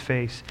humans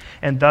face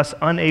and thus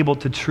unable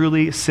to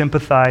truly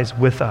sympathize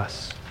with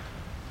us.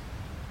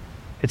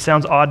 It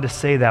sounds odd to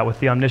say that with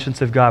the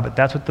omniscience of God, but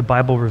that's what the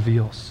Bible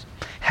reveals.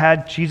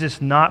 Had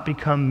Jesus not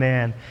become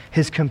man,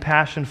 his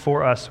compassion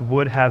for us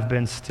would have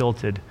been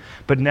stilted.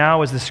 But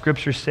now, as the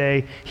scriptures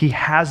say, he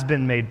has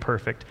been made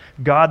perfect.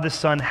 God the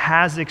Son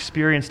has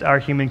experienced our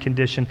human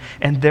condition,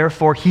 and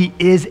therefore he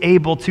is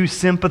able to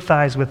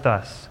sympathize with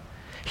us.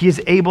 He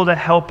is able to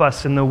help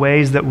us in the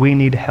ways that we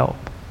need help.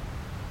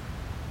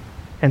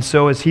 And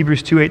so, as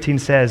Hebrews 2:18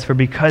 says, for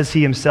because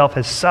he himself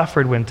has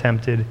suffered when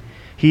tempted,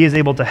 he is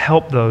able to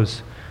help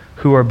those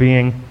who are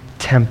being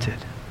tempted.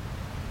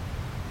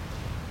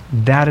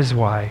 That is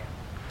why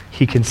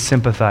he can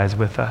sympathize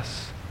with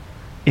us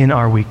in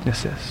our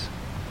weaknesses.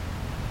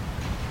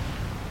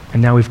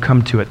 And now we've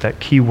come to it, that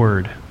key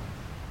word,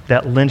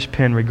 that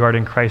linchpin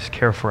regarding Christ's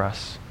care for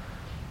us.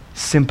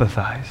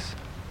 Sympathize.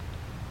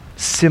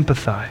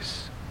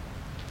 Sympathize.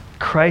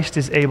 Christ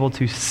is able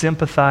to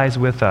sympathize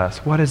with us.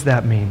 What does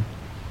that mean?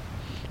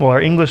 Well,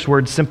 our English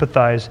word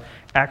sympathize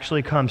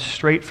actually comes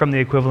straight from the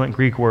equivalent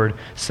Greek word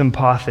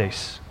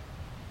sympathes.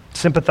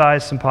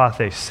 Sympathize,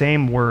 sympathes,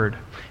 same word.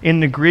 In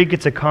the Greek,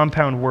 it's a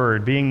compound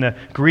word, being the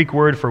Greek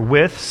word for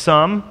with,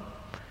 some,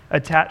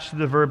 attached to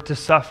the verb to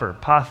suffer,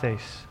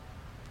 pathes,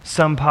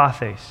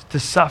 sympathes, to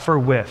suffer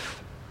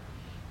with.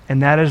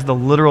 And that is the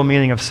literal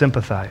meaning of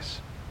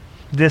sympathize.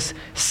 This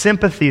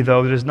sympathy,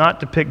 though, does not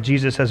depict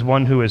Jesus as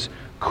one who is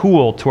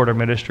cool toward our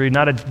ministry,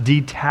 not a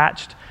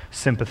detached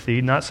sympathy,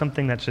 not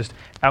something that's just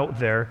out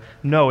there.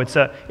 No, it's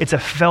a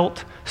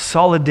felt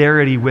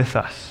solidarity with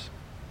us.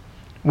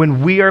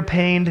 When we are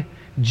pained,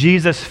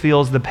 Jesus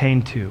feels the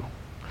pain too.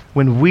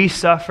 When we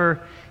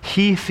suffer,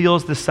 he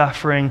feels the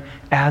suffering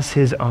as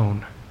his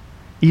own,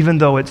 even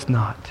though it's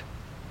not.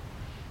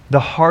 The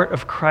heart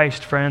of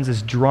Christ, friends,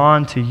 is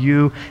drawn to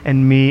you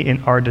and me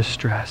in our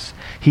distress.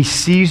 He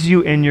sees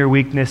you in your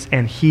weakness,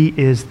 and he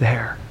is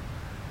there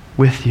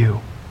with you.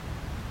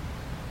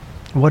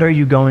 What are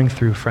you going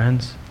through,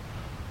 friends?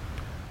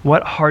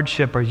 What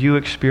hardship are you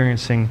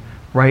experiencing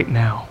right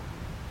now?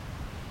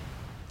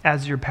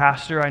 As your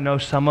pastor, I know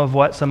some of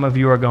what some of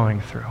you are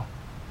going through.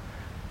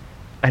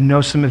 I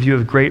know some of you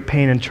have great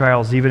pain and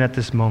trials even at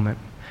this moment.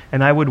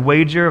 And I would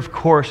wager, of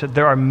course, that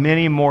there are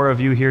many more of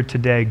you here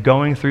today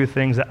going through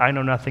things that I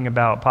know nothing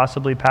about.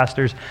 Possibly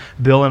pastors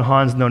Bill and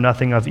Hans know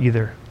nothing of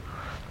either.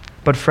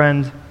 But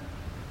friend,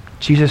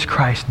 Jesus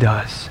Christ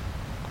does.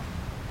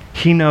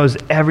 He knows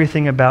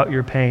everything about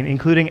your pain,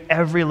 including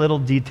every little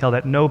detail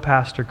that no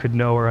pastor could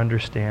know or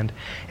understand.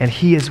 And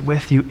he is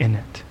with you in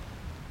it,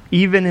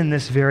 even in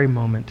this very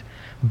moment,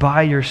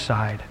 by your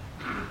side.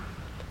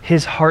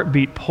 His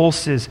heartbeat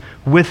pulses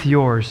with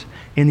yours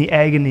in the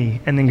agony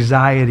and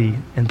anxiety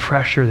and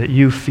pressure that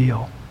you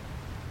feel.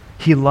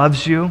 He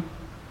loves you.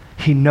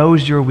 He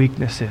knows your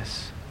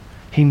weaknesses.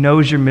 He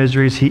knows your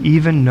miseries. He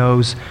even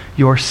knows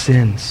your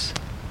sins.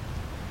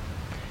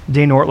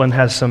 Dane Ortland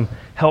has some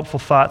helpful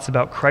thoughts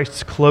about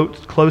Christ's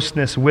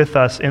closeness with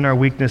us in our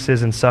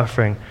weaknesses and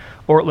suffering.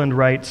 Ortland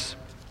writes,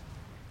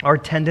 our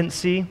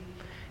tendency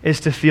is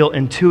to feel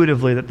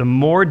intuitively that the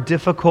more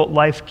difficult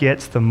life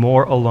gets, the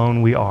more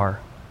alone we are.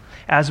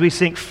 As we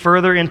sink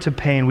further into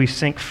pain, we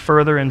sink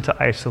further into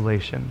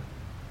isolation.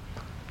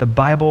 The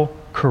Bible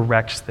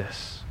corrects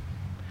this.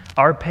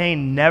 Our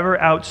pain never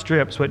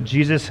outstrips what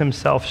Jesus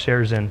himself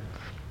shares in.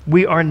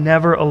 We are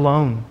never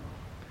alone.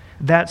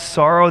 That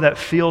sorrow that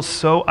feels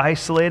so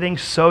isolating,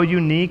 so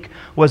unique,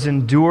 was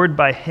endured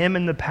by him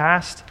in the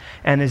past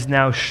and is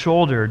now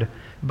shouldered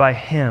by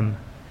him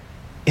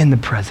in the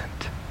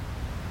present.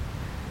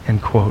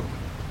 End quote.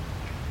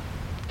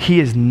 He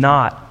is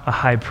not a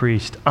high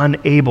priest,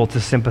 unable to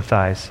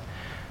sympathize.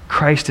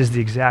 Christ is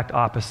the exact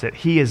opposite.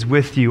 He is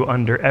with you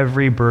under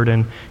every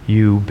burden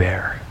you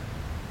bear.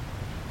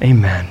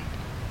 Amen.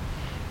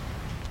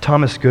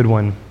 Thomas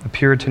Goodwin, a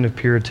Puritan of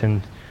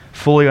Puritans,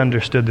 fully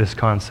understood this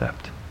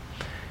concept.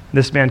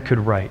 This man could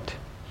write.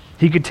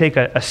 He could take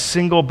a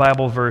single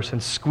Bible verse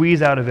and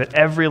squeeze out of it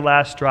every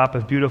last drop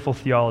of beautiful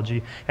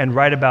theology and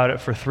write about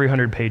it for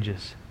 300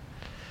 pages.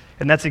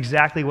 And that's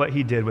exactly what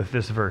he did with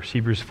this verse,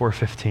 Hebrews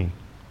 4:15.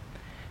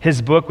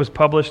 His book was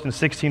published in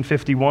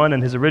 1651,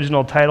 and his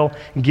original title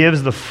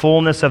gives the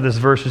fullness of this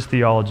verse's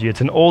theology.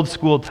 It's an old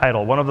school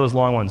title, one of those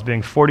long ones,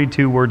 being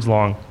 42 words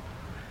long.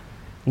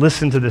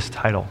 Listen to this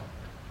title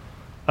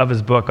of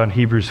his book on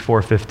Hebrews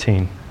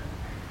 4:15.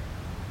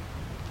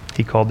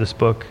 He called this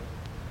book,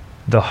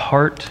 "The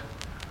Heart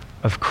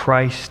of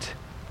Christ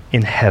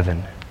in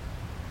Heaven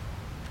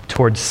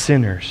Towards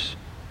Sinners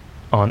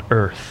on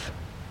Earth,"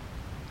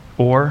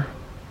 or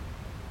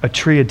a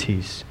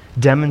treatise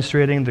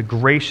demonstrating the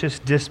gracious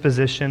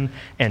disposition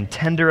and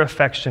tender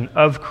affection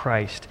of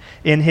Christ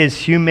in his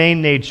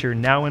humane nature,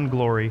 now in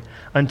glory,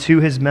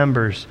 unto his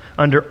members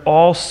under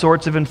all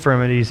sorts of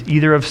infirmities,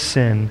 either of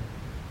sin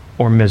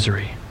or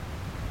misery.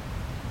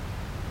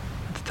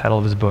 That's the title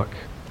of his book.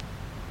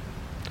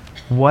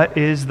 What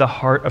is the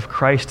heart of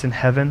Christ in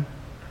heaven?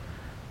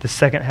 The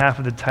second half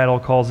of the title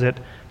calls it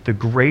the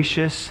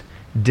gracious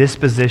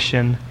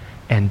disposition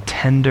and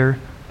tender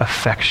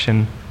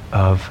affection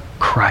of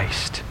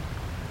Christ.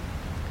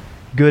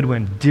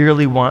 Goodwin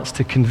dearly wants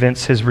to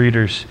convince his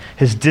readers,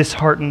 his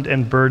disheartened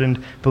and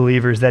burdened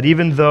believers, that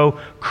even though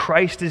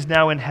Christ is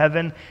now in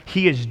heaven,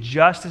 he is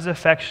just as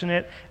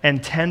affectionate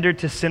and tender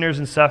to sinners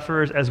and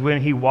sufferers as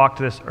when he walked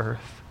this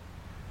earth.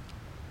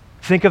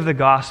 Think of the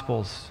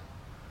Gospels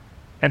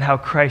and how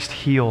Christ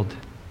healed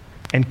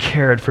and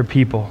cared for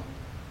people.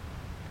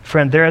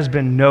 Friend, there has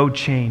been no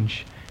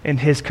change in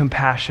his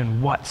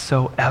compassion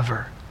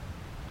whatsoever.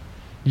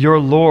 Your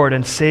Lord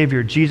and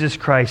Savior, Jesus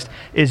Christ,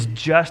 is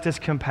just as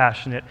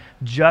compassionate,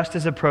 just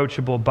as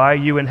approachable by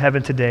you in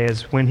heaven today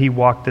as when he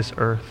walked this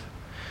earth.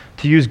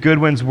 To use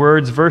Goodwin's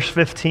words, verse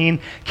 15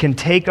 can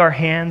take our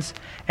hands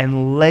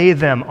and lay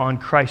them on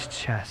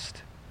Christ's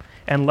chest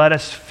and let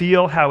us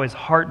feel how his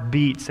heart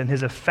beats and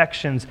his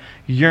affections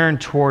yearn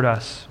toward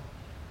us,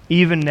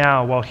 even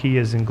now while he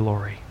is in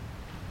glory.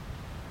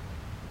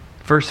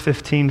 Verse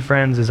 15,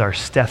 friends, is our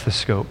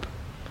stethoscope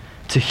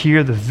to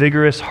hear the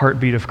vigorous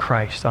heartbeat of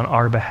Christ on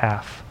our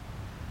behalf.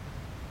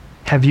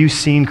 Have you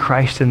seen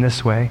Christ in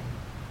this way?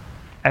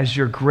 As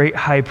your great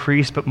high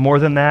priest, but more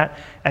than that,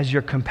 as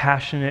your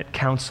compassionate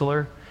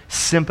counselor,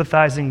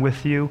 sympathizing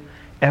with you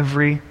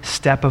every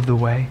step of the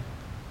way?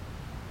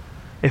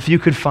 If you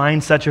could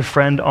find such a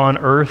friend on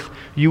earth,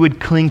 you would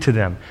cling to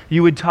them.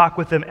 You would talk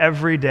with them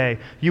every day.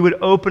 You would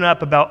open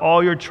up about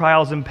all your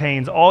trials and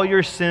pains, all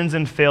your sins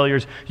and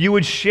failures. You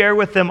would share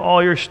with them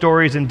all your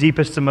stories and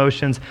deepest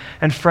emotions.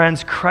 And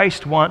friends,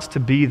 Christ wants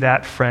to be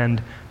that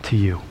friend to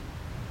you.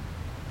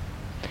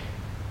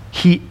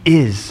 He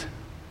is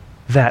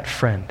that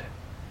friend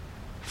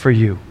for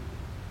you.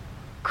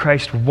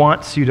 Christ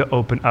wants you to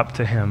open up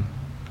to him.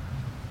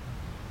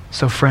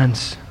 So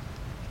friends,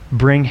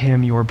 bring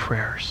him your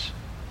prayers.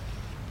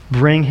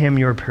 Bring him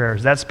your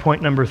prayers. That's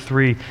point number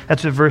 3.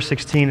 That's what verse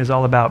 16 is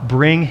all about.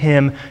 Bring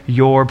him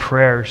your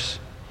prayers.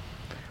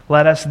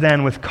 Let us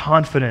then with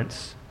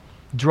confidence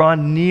draw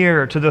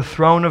near to the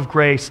throne of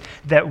grace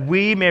that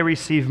we may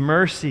receive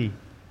mercy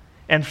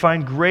and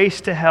find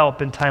grace to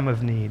help in time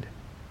of need.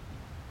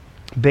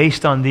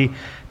 Based on the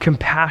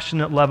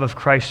compassionate love of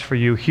Christ for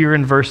you, here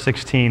in verse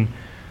 16,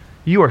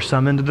 you are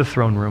summoned to the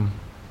throne room.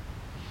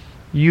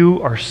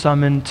 You are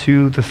summoned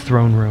to the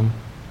throne room.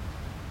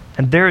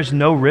 And there is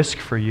no risk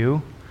for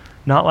you,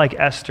 not like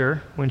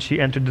Esther when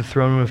she entered the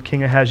throne room of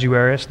King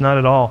Ahasuerus, not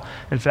at all.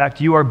 In fact,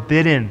 you are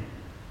bidden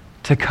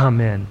to come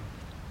in.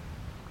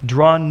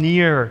 Draw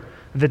near,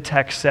 the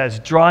text says.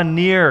 Draw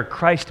near.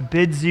 Christ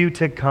bids you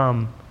to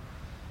come.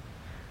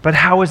 But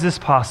how is this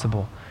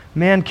possible?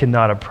 Man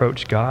cannot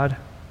approach God.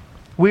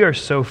 We are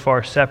so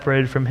far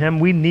separated from him.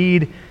 We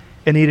need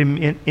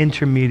an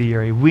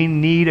intermediary. We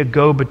need a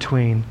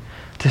go-between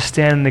to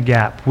stand in the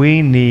gap.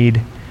 We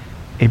need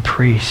a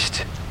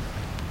priest.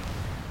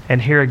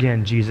 And here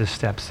again, Jesus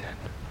steps in.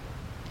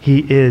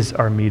 He is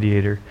our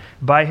mediator.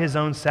 By his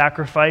own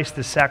sacrifice,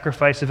 the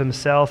sacrifice of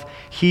himself,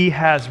 he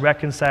has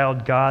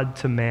reconciled God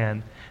to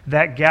man.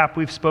 That gap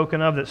we've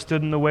spoken of that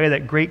stood in the way,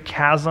 that great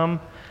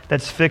chasm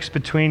that's fixed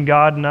between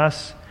God and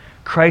us,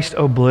 Christ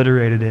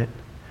obliterated it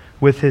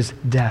with his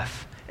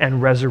death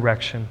and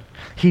resurrection.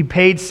 He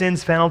paid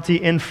sin's penalty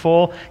in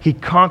full. He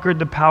conquered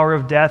the power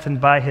of death, and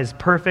by his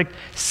perfect,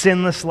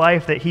 sinless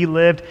life that he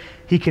lived,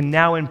 he can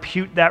now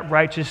impute that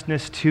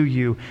righteousness to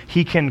you.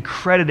 He can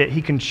credit it.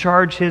 He can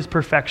charge his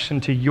perfection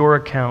to your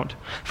account.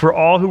 For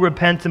all who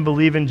repent and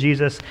believe in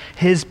Jesus,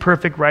 his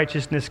perfect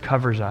righteousness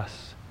covers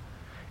us.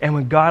 And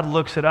when God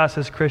looks at us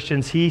as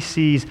Christians, he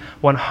sees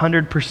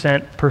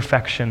 100%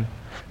 perfection.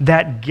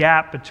 That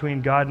gap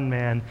between God and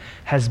man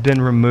has been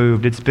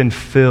removed. It's been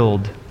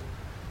filled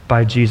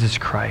by Jesus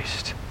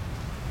Christ.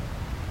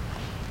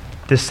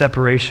 This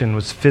separation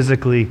was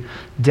physically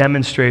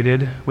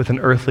demonstrated with an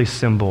earthly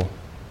symbol,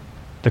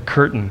 the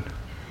curtain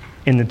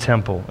in the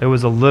temple. It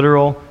was a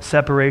literal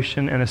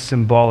separation and a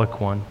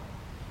symbolic one.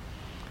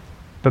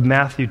 But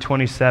Matthew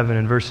 27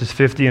 and verses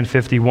 50 and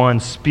 51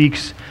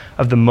 speaks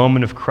of the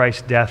moment of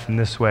Christ's death in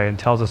this way and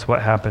tells us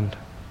what happened.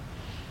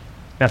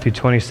 Matthew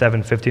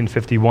 27, 50 and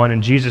 51,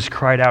 and Jesus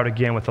cried out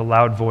again with a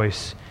loud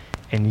voice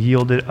and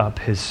yielded up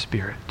his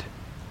spirit.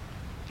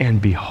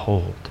 And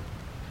behold,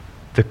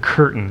 the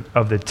curtain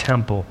of the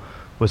temple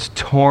was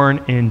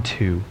torn in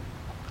two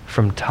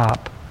from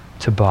top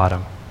to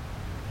bottom.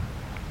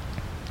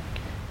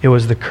 It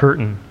was the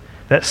curtain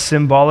that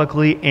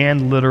symbolically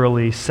and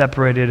literally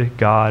separated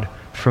God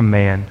from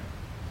man.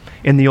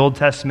 In the Old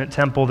Testament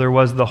temple, there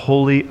was the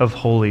Holy of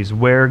Holies,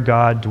 where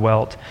God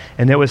dwelt,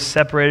 and it was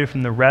separated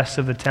from the rest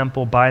of the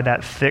temple by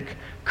that thick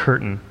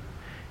curtain.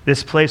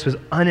 This place was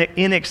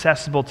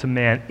inaccessible to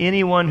man.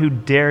 Anyone who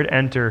dared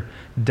enter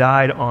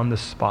died on the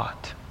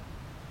spot,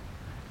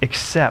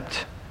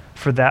 except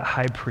for that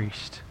high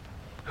priest,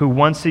 who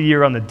once a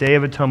year on the Day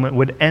of Atonement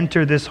would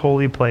enter this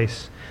holy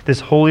place,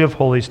 this Holy of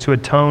Holies, to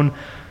atone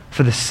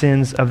for the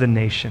sins of the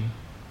nation.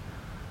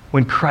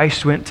 When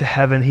Christ went to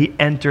heaven, he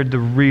entered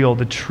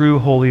the true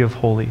Holy of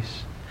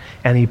Holies,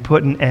 and he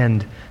put an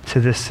end to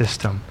this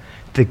system.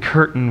 The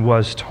curtain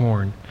was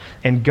torn,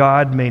 and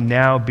God may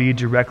now be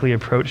directly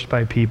approached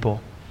by people.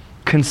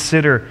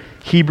 Consider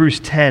Hebrews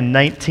 10,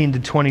 19 to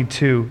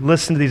 22.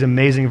 Listen to these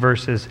amazing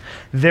verses.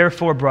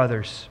 Therefore,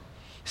 brothers,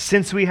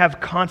 since we have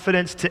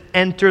confidence to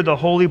enter the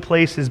holy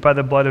places by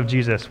the blood of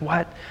Jesus.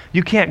 What?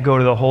 You can't go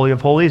to the Holy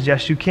of Holies.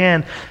 Yes, you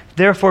can.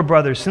 Therefore,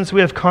 brothers, since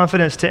we have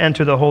confidence to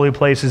enter the holy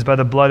places by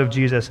the blood of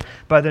Jesus,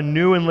 by the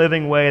new and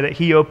living way that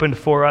he opened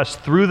for us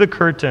through the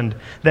curtain,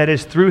 that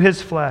is, through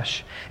his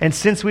flesh, and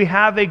since we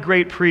have a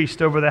great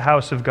priest over the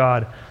house of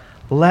God,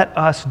 let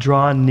us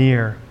draw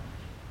near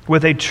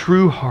with a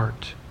true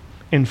heart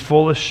in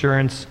full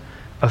assurance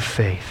of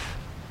faith.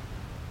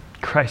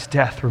 Christ's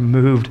death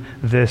removed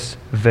this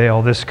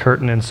veil, this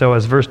curtain. And so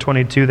as verse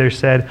 22 there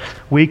said,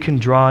 we can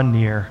draw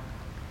near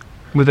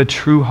with a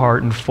true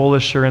heart and full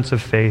assurance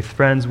of faith.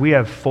 Friends, we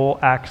have full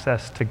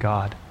access to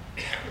God.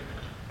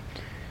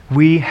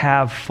 We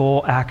have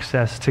full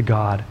access to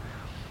God.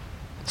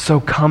 So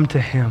come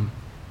to him.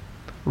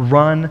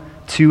 Run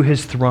to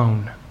his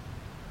throne.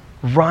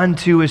 Run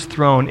to his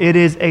throne. It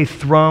is a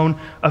throne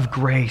of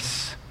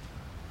grace.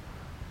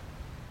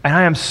 And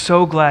I am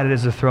so glad it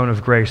is a throne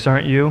of grace,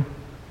 aren't you?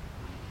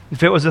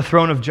 If it was a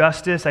throne of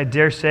justice, I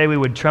dare say we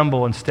would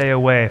tremble and stay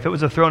away. If it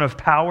was a throne of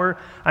power,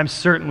 I'm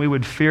certain we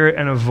would fear it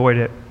and avoid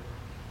it.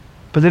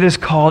 But it is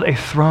called a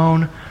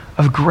throne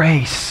of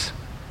grace,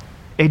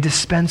 a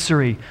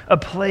dispensary, a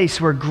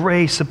place where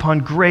grace upon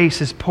grace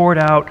is poured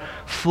out,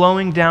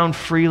 flowing down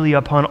freely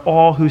upon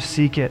all who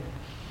seek it.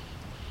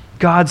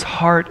 God's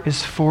heart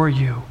is for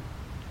you.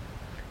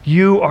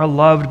 You are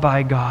loved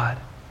by God.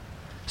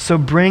 So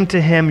bring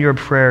to him your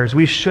prayers.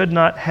 We should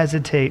not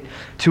hesitate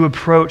to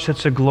approach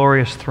such a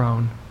glorious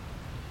throne.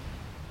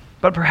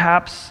 But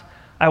perhaps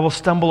I will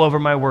stumble over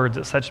my words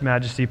at such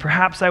majesty.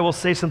 Perhaps I will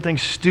say something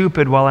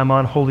stupid while I'm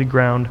on holy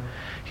ground.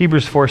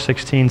 Hebrews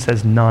 4:16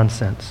 says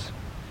nonsense.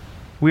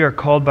 We are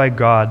called by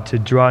God to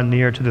draw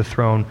near to the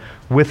throne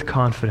with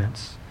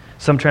confidence.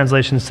 Some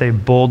translations say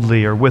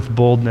boldly or with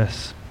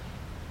boldness.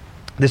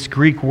 This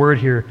Greek word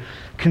here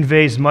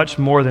conveys much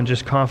more than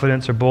just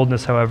confidence or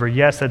boldness, however.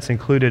 Yes, that's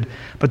included.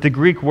 But the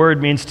Greek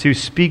word means to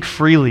speak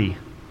freely,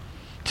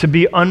 to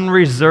be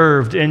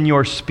unreserved in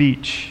your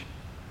speech.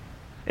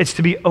 It's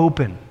to be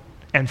open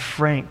and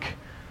frank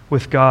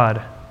with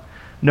God.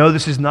 No,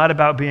 this is not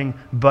about being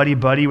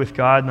buddy-buddy with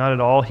God, not at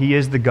all. He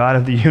is the God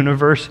of the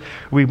universe.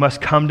 We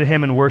must come to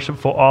him in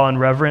worshipful awe and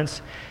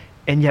reverence,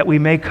 and yet we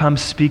may come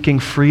speaking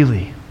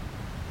freely.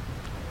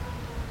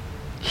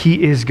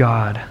 He is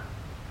God,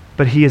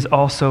 but he is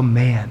also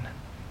man.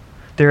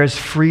 There is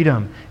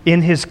freedom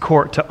in his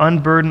court to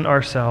unburden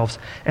ourselves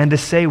and to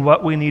say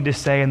what we need to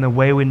say in the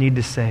way we need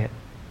to say it.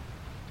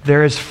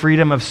 There is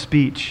freedom of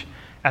speech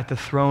at the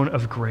throne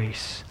of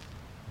grace.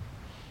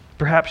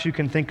 Perhaps you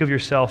can think of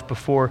yourself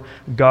before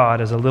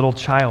God as a little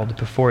child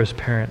before his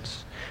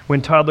parents.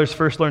 When toddlers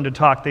first learn to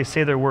talk, they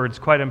say their words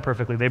quite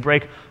imperfectly. They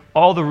break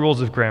all the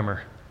rules of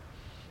grammar.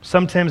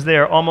 Sometimes they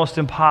are almost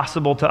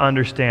impossible to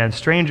understand.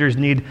 Strangers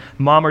need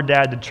mom or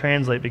dad to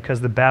translate because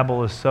the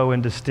babble is so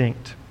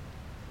indistinct.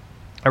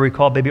 I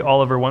recall baby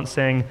Oliver once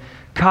saying,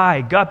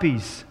 "Kai,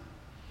 guppies,"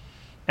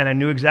 and I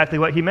knew exactly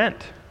what he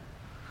meant.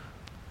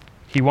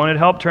 He wanted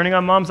help turning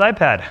on mom's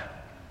iPad.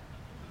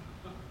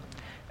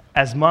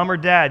 As mom or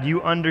dad,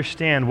 you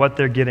understand what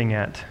they're getting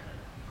at,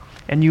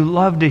 and you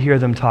love to hear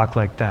them talk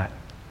like that.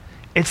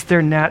 It's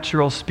their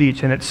natural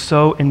speech, and it's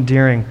so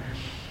endearing.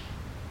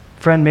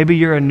 Friend, maybe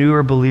you're a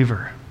newer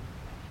believer,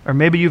 or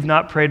maybe you've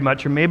not prayed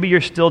much, or maybe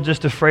you're still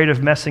just afraid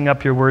of messing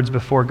up your words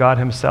before God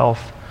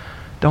himself.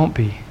 Don't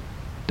be.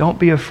 Don't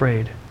be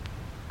afraid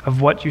of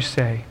what you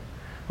say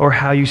or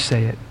how you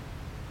say it.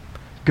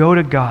 Go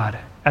to God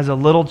as a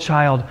little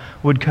child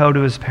would go to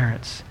his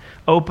parents.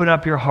 Open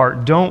up your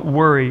heart. Don't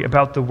worry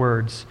about the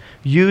words.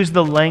 Use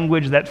the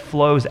language that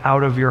flows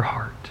out of your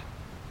heart.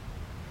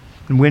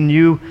 And when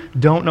you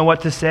don't know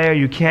what to say or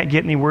you can't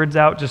get any words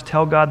out, just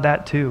tell God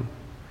that too.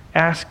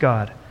 Ask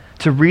God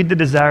to read the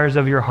desires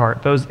of your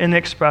heart, those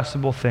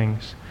inexpressible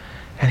things,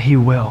 and he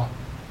will.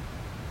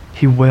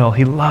 He will.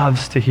 He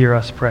loves to hear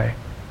us pray.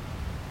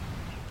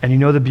 And you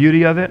know the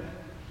beauty of it?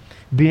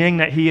 Being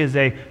that he is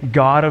a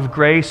God of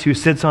grace who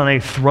sits on a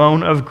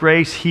throne of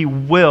grace, he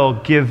will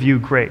give you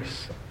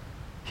grace.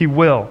 He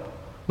will.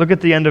 Look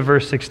at the end of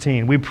verse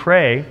 16. We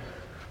pray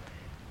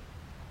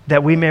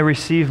that we may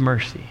receive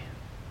mercy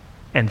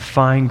and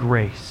find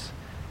grace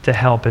to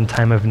help in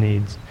time of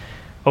needs.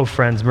 Oh,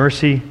 friends,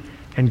 mercy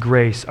and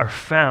grace are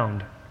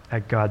found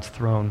at God's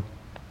throne.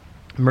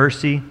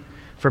 Mercy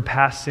for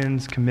past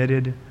sins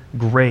committed,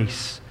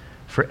 grace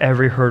for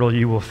every hurdle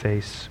you will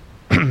face.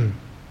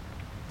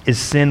 Is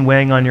sin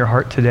weighing on your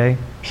heart today?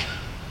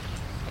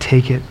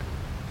 Take it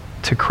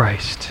to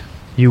Christ.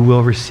 You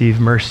will receive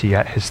mercy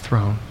at his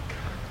throne.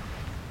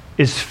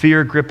 Is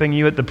fear gripping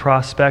you at the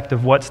prospect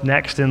of what's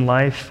next in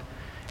life,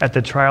 at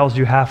the trials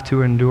you have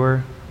to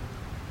endure?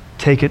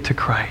 Take it to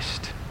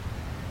Christ.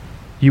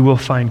 You will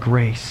find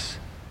grace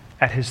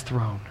at his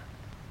throne.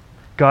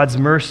 God's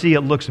mercy,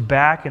 it looks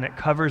back and it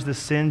covers the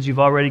sins you've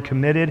already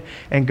committed,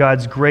 and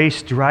God's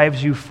grace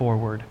drives you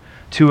forward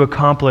to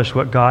accomplish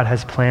what God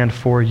has planned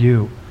for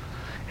you.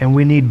 And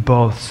we need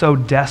both. So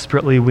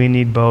desperately we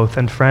need both.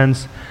 And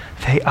friends,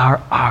 they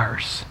are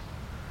ours.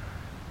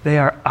 They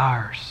are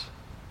ours.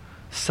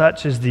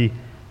 Such is the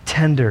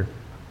tender,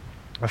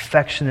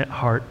 affectionate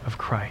heart of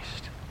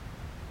Christ.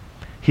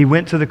 He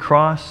went to the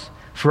cross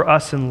for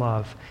us in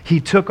love. He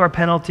took our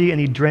penalty and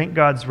he drank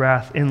God's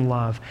wrath in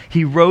love.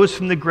 He rose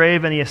from the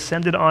grave and he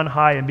ascended on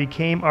high and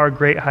became our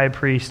great high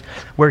priest,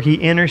 where he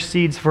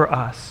intercedes for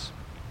us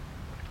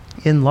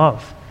in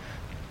love.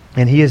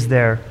 And he is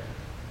there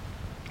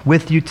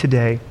with you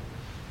today,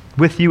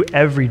 with you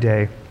every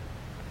day,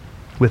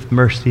 with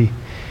mercy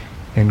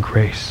and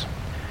grace.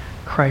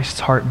 Christ's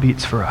heart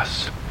beats for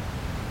us.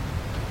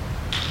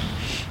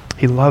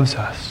 He loves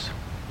us.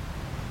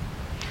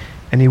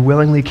 And he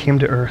willingly came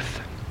to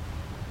earth,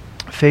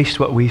 faced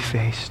what we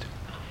faced,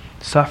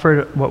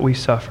 suffered what we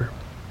suffered,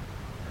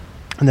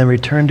 and then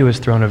returned to his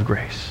throne of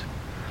grace.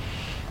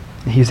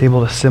 And he is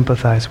able to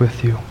sympathize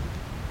with you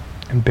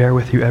and bear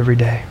with you every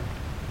day.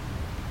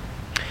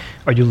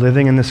 Are you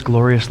living in this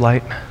glorious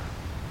light,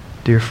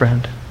 dear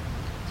friend?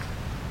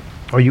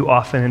 Are you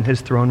often in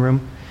his throne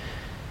room,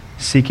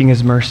 seeking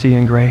his mercy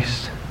and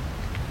grace?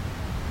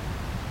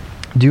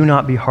 Do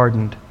not be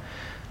hardened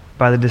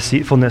by the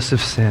deceitfulness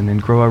of sin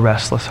and grow a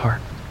restless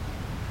heart.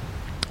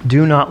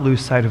 Do not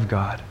lose sight of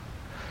God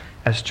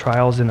as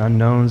trials and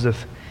unknowns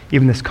of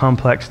even this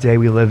complex day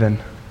we live in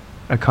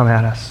come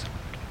at us.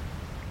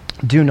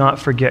 Do not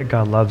forget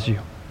God loves you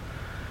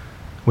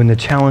when the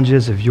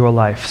challenges of your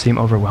life seem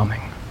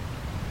overwhelming.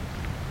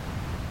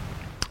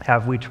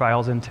 Have we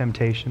trials and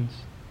temptations?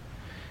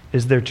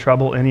 Is there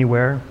trouble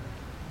anywhere?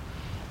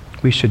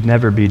 We should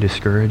never be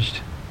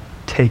discouraged.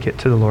 Take it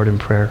to the Lord in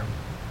prayer.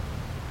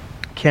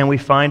 Can we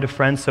find a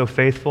friend so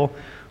faithful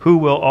who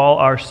will all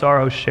our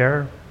sorrows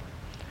share?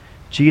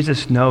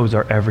 Jesus knows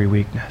our every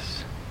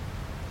weakness.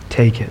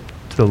 Take it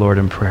to the Lord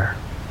in prayer.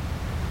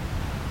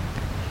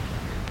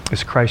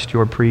 Is Christ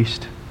your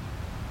priest?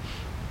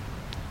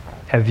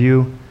 Have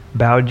you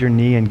bowed your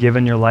knee and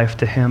given your life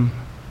to him?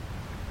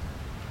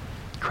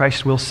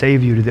 Christ will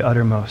save you to the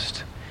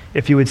uttermost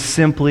if you would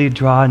simply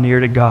draw near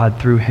to God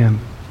through him.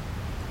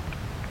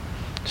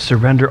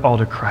 Surrender all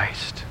to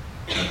Christ.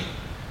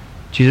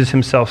 Jesus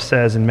himself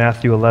says in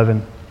Matthew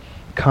 11,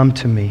 "Come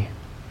to me,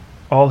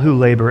 all who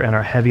labor and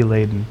are heavy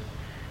laden,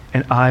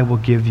 and I will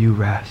give you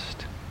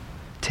rest.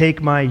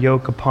 Take my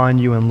yoke upon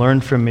you and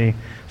learn from me,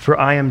 for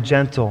I am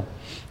gentle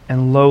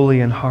and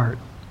lowly in heart,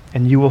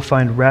 and you will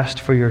find rest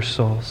for your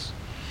souls.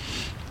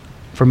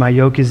 For my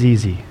yoke is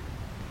easy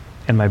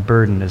and my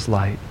burden is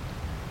light."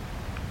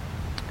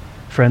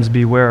 Friends,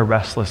 beware a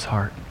restless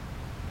heart.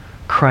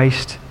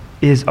 Christ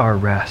is our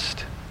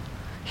rest.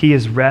 He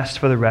is rest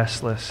for the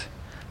restless.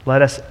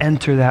 Let us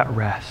enter that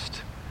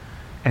rest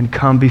and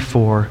come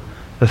before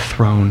the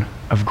throne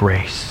of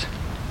grace.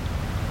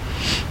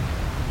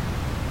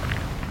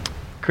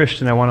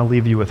 Christian, I want to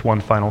leave you with one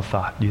final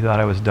thought. You thought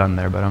I was done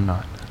there, but I'm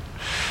not.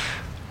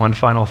 One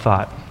final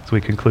thought as we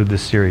conclude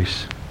this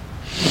series.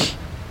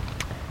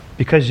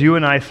 Because you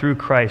and I, through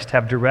Christ,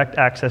 have direct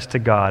access to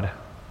God,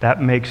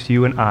 that makes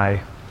you and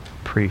I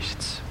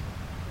priests.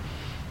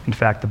 In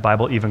fact, the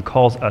Bible even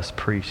calls us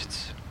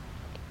priests.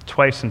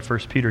 Twice in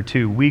 1 Peter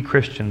 2, we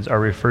Christians are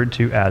referred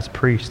to as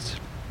priests.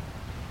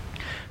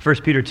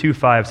 1 Peter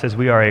 2:5 says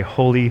we are a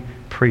holy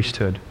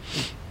priesthood.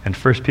 And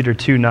 1 Peter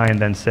 2:9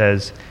 then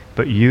says,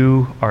 "But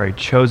you are a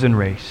chosen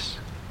race,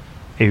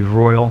 a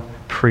royal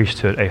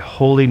priesthood, a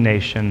holy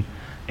nation,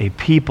 a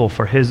people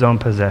for his own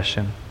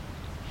possession."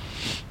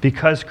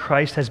 Because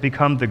Christ has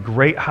become the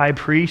great high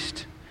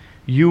priest,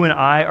 you and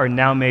I are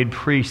now made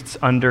priests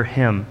under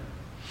him.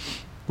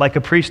 Like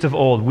a priest of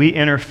old, we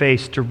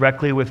interface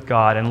directly with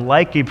God, and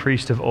like a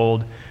priest of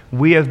old,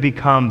 we have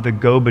become the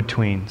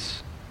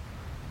go-betweens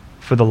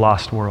for the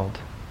lost world.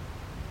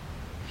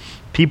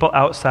 People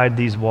outside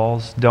these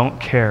walls don't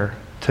care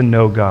to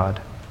know God.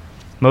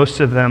 Most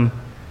of them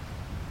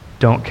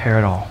don't care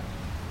at all.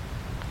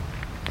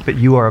 But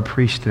you are a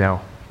priest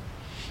now.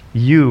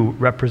 You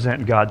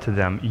represent God to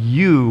them.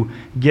 You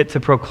get to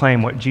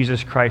proclaim what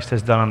Jesus Christ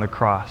has done on the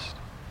cross.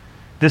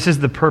 This is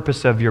the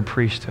purpose of your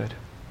priesthood.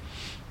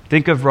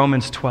 Think of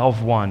Romans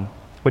 12:1,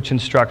 which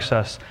instructs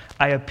us,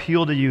 I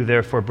appeal to you,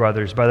 therefore,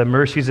 brothers, by the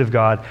mercies of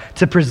God,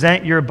 to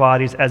present your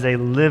bodies as a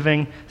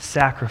living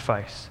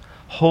sacrifice,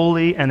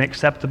 holy and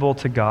acceptable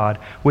to God,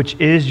 which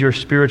is your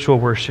spiritual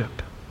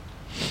worship.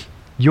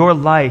 Your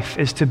life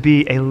is to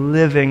be a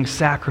living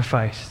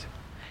sacrifice.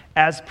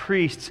 As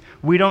priests,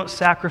 we don't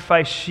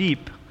sacrifice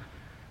sheep.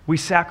 We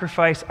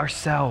sacrifice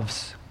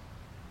ourselves.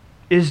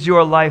 Is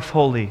your life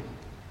holy?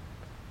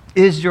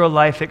 Is your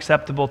life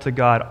acceptable to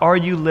God? Are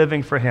you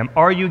living for Him?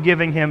 Are you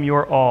giving Him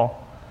your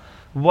all?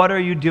 What are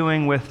you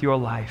doing with your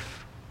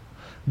life?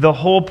 The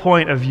whole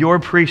point of your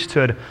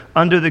priesthood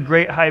under the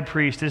great high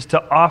priest is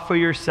to offer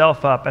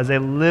yourself up as a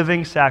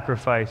living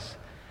sacrifice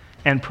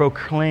and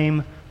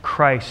proclaim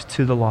Christ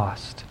to the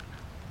lost.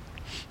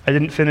 I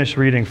didn't finish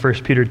reading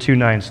 1 Peter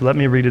 2:9, so let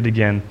me read it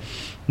again.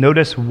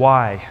 Notice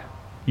why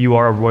you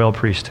are a royal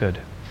priesthood.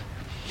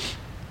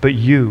 But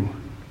you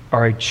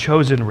are a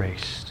chosen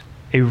race,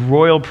 a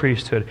royal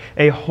priesthood,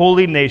 a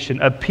holy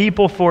nation, a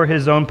people for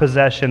His own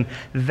possession,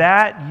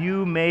 that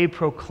you may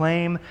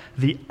proclaim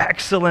the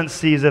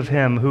excellencies of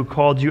Him who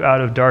called you out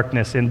of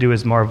darkness into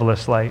His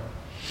marvelous light.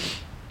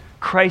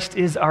 Christ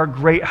is our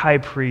great high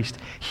priest.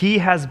 He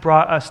has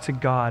brought us to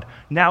God.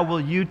 Now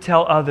will you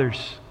tell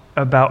others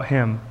about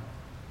Him?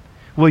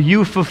 Will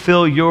you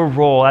fulfill your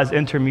role as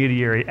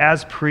intermediary,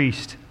 as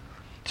priest,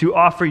 to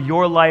offer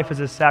your life as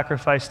a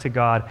sacrifice to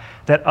God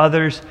that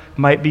others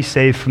might be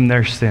saved from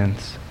their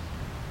sins?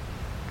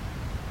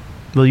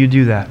 Will you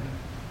do that?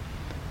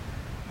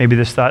 Maybe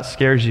this thought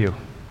scares you.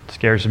 It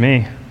scares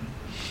me.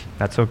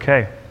 That's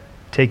okay.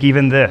 Take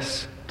even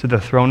this to the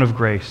throne of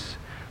grace,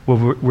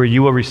 where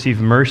you will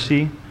receive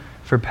mercy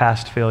for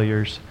past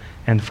failures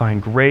and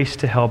find grace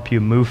to help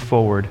you move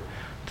forward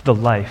to the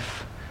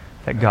life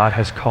that God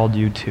has called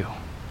you to.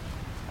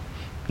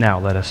 Now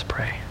let us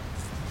pray.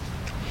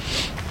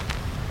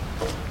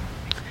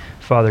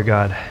 Father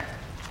God,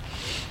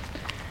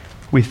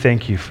 we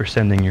thank you for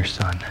sending your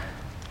Son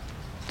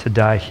to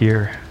die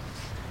here,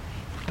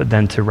 but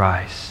then to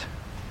rise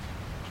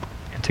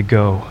and to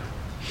go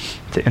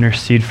to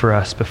intercede for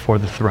us before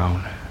the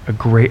throne, a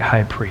great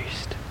high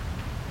priest,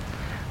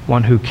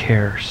 one who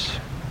cares,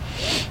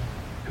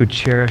 who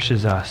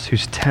cherishes us,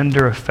 whose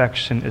tender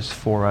affection is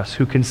for us,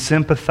 who can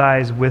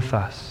sympathize with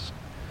us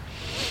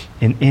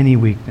in any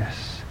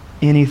weakness,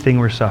 anything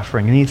we're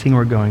suffering, anything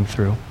we're going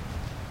through.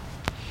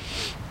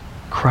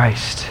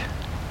 Christ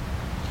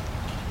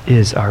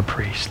is our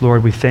priest.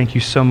 Lord, we thank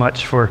you so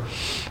much for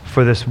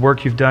this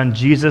work you've done.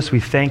 Jesus, we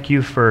thank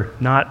you for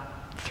not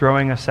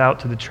throwing us out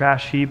to the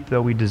trash heap,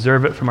 though we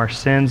deserve it from our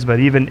sins, but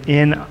even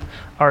in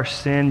our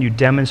sin, you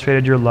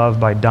demonstrated your love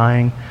by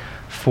dying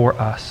for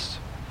us,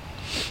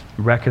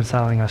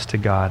 reconciling us to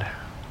God.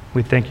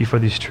 We thank you for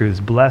these truths.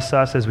 Bless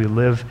us as we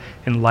live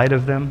in light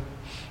of them.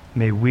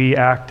 May we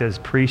act as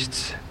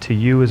priests to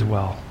you as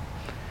well,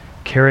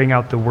 carrying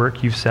out the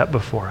work you've set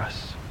before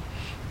us.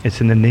 It's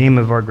in the name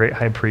of our great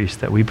high priest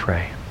that we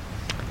pray.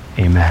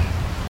 Amen.